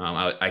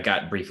 I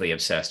got briefly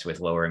obsessed with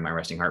lowering my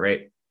resting heart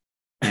rate,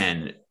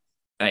 and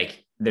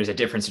like there's a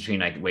difference between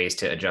like ways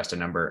to adjust a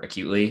number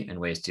acutely and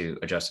ways to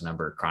adjust a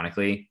number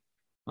chronically.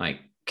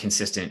 Like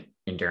consistent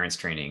endurance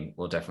training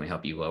will definitely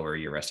help you lower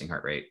your resting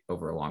heart rate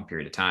over a long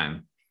period of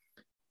time.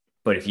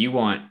 But if you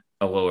want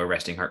a lower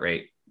resting heart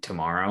rate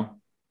tomorrow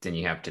than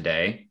you have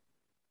today,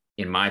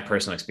 in my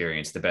personal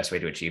experience, the best way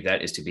to achieve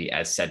that is to be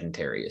as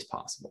sedentary as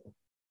possible.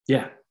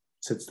 Yeah.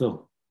 Sit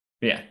still.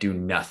 Yeah. Do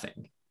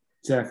nothing.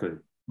 Exactly.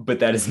 But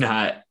that's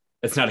not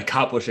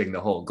accomplishing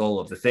the whole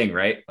goal of the thing,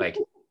 right? Like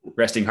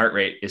resting heart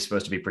rate is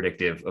supposed to be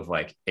predictive of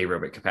like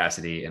aerobic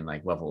capacity and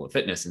like level of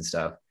fitness and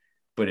stuff.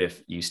 But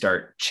if you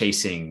start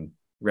chasing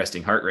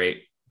resting heart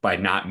rate by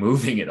not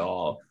moving at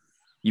all,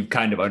 you've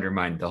kind of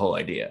undermined the whole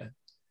idea.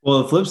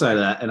 Well, the flip side of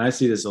that, and I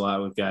see this a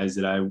lot with guys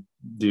that I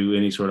do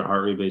any sort of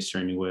heart rate based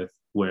training with,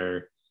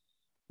 where,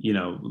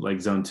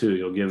 like zone 2,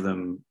 you'll give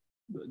them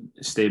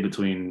stay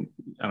between,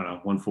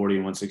 140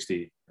 and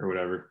 160 or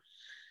whatever.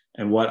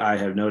 And what I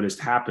have noticed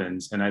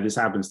happens, and this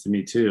happens to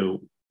me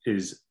too,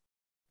 is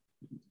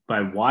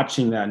by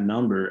watching that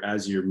number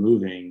as you're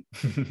moving,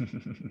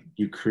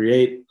 you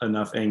create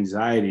enough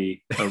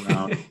anxiety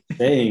around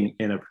staying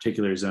in a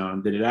particular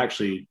zone that it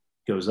actually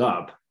goes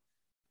up,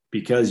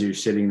 because you're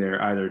sitting there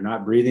either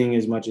not breathing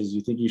as much as you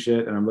think you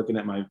should. And I'm looking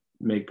at my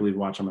make-believe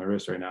watch on my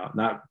wrist right now,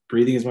 not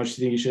breathing as much as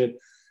you think you should.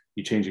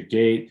 You change your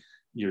gait,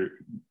 you're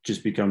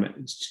just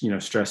become,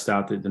 stressed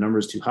out that the number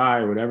is too high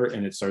or whatever,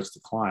 and it starts to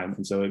climb.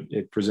 And so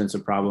it presents a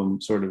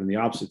problem sort of in the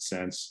opposite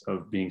sense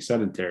of being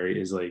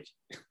sedentary, is like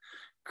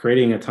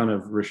creating a ton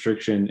of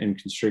restriction and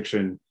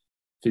constriction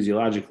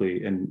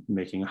physiologically and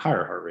making a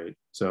higher heart rate.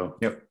 So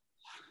yep.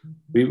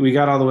 We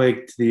got all the way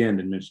to the end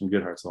and mentioned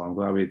Goodhart's law. I'm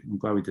glad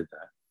we did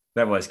that.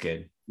 That was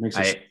good.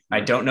 I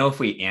don't know if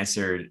we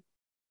answered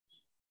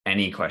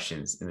any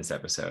questions in this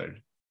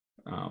episode.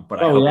 But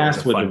I hope it was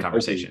a fun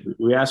conversation.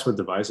 We asked what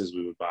devices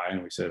we would buy,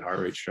 and we said heart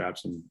rate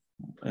straps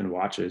and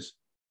watches.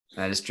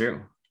 That is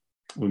true.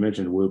 We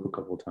mentioned Whoop a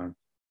couple of times.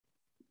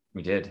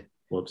 We did.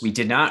 Whoops. We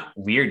did not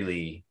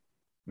weirdly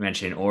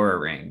mention Aura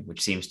Ring,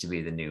 which seems to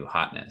be the new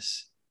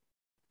hotness.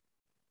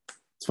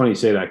 It's funny you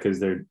say that because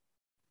their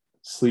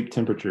sleep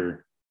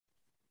temperature,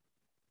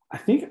 I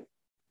think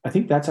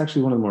that's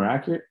actually one of the more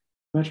accurate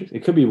metrics.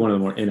 It could be one of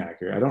the more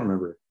inaccurate. I don't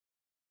remember,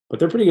 but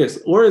they're pretty good.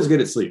 Aura is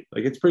good at sleep.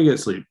 Like it's pretty good at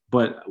sleep.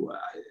 But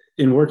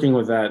in working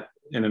with that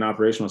in an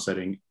operational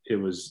setting, it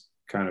was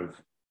kind of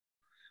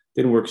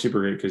didn't work super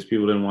great because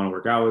people didn't want to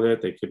work out with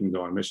it. They couldn't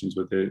go on missions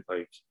with it.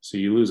 Like, so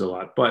you lose a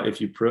lot. But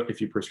if you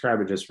prescribe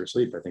it just for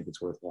sleep, I think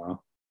it's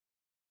worthwhile.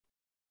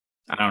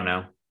 I don't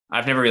know.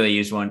 I've never really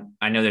used one.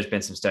 I know there's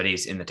been some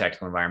studies in the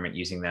technical environment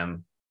using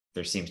them.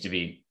 There seems to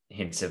be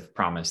hints of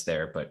promise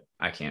there, but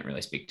I can't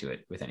really speak to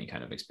it with any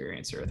kind of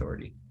experience or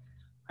authority.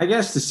 I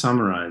guess to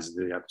summarize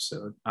the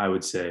episode, I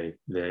would say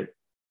that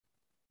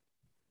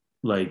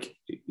like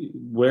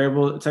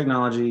wearable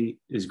technology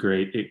is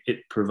great. It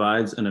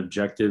provides an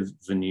objective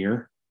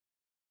veneer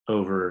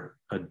over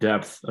a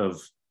depth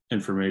of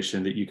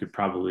information that you could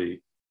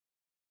probably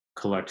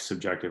collect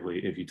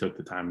subjectively if you took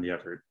the time and the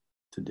effort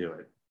to do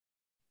it.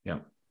 Yeah.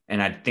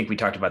 And I think we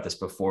talked about this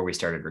before we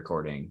started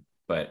recording,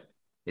 but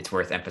it's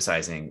worth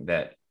emphasizing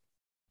that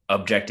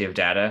objective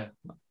data,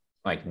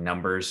 like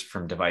numbers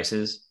from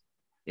devices,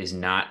 is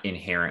not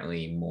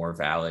inherently more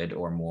valid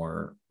or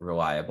more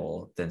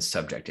reliable than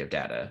subjective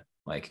data,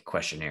 like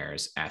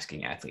questionnaires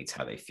asking athletes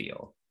how they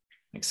feel.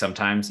 Like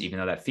sometimes, even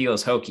though that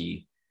feels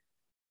hokey,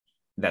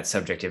 that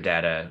subjective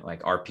data,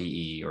 like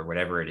RPE or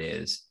whatever it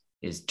is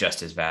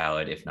just as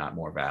valid, if not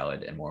more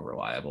valid and more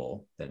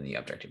reliable than the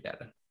objective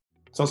data.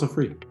 It's also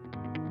free.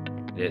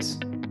 It is.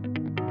 All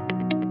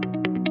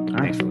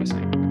right. Thanks for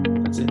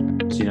listening. That's it.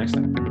 See you next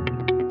time.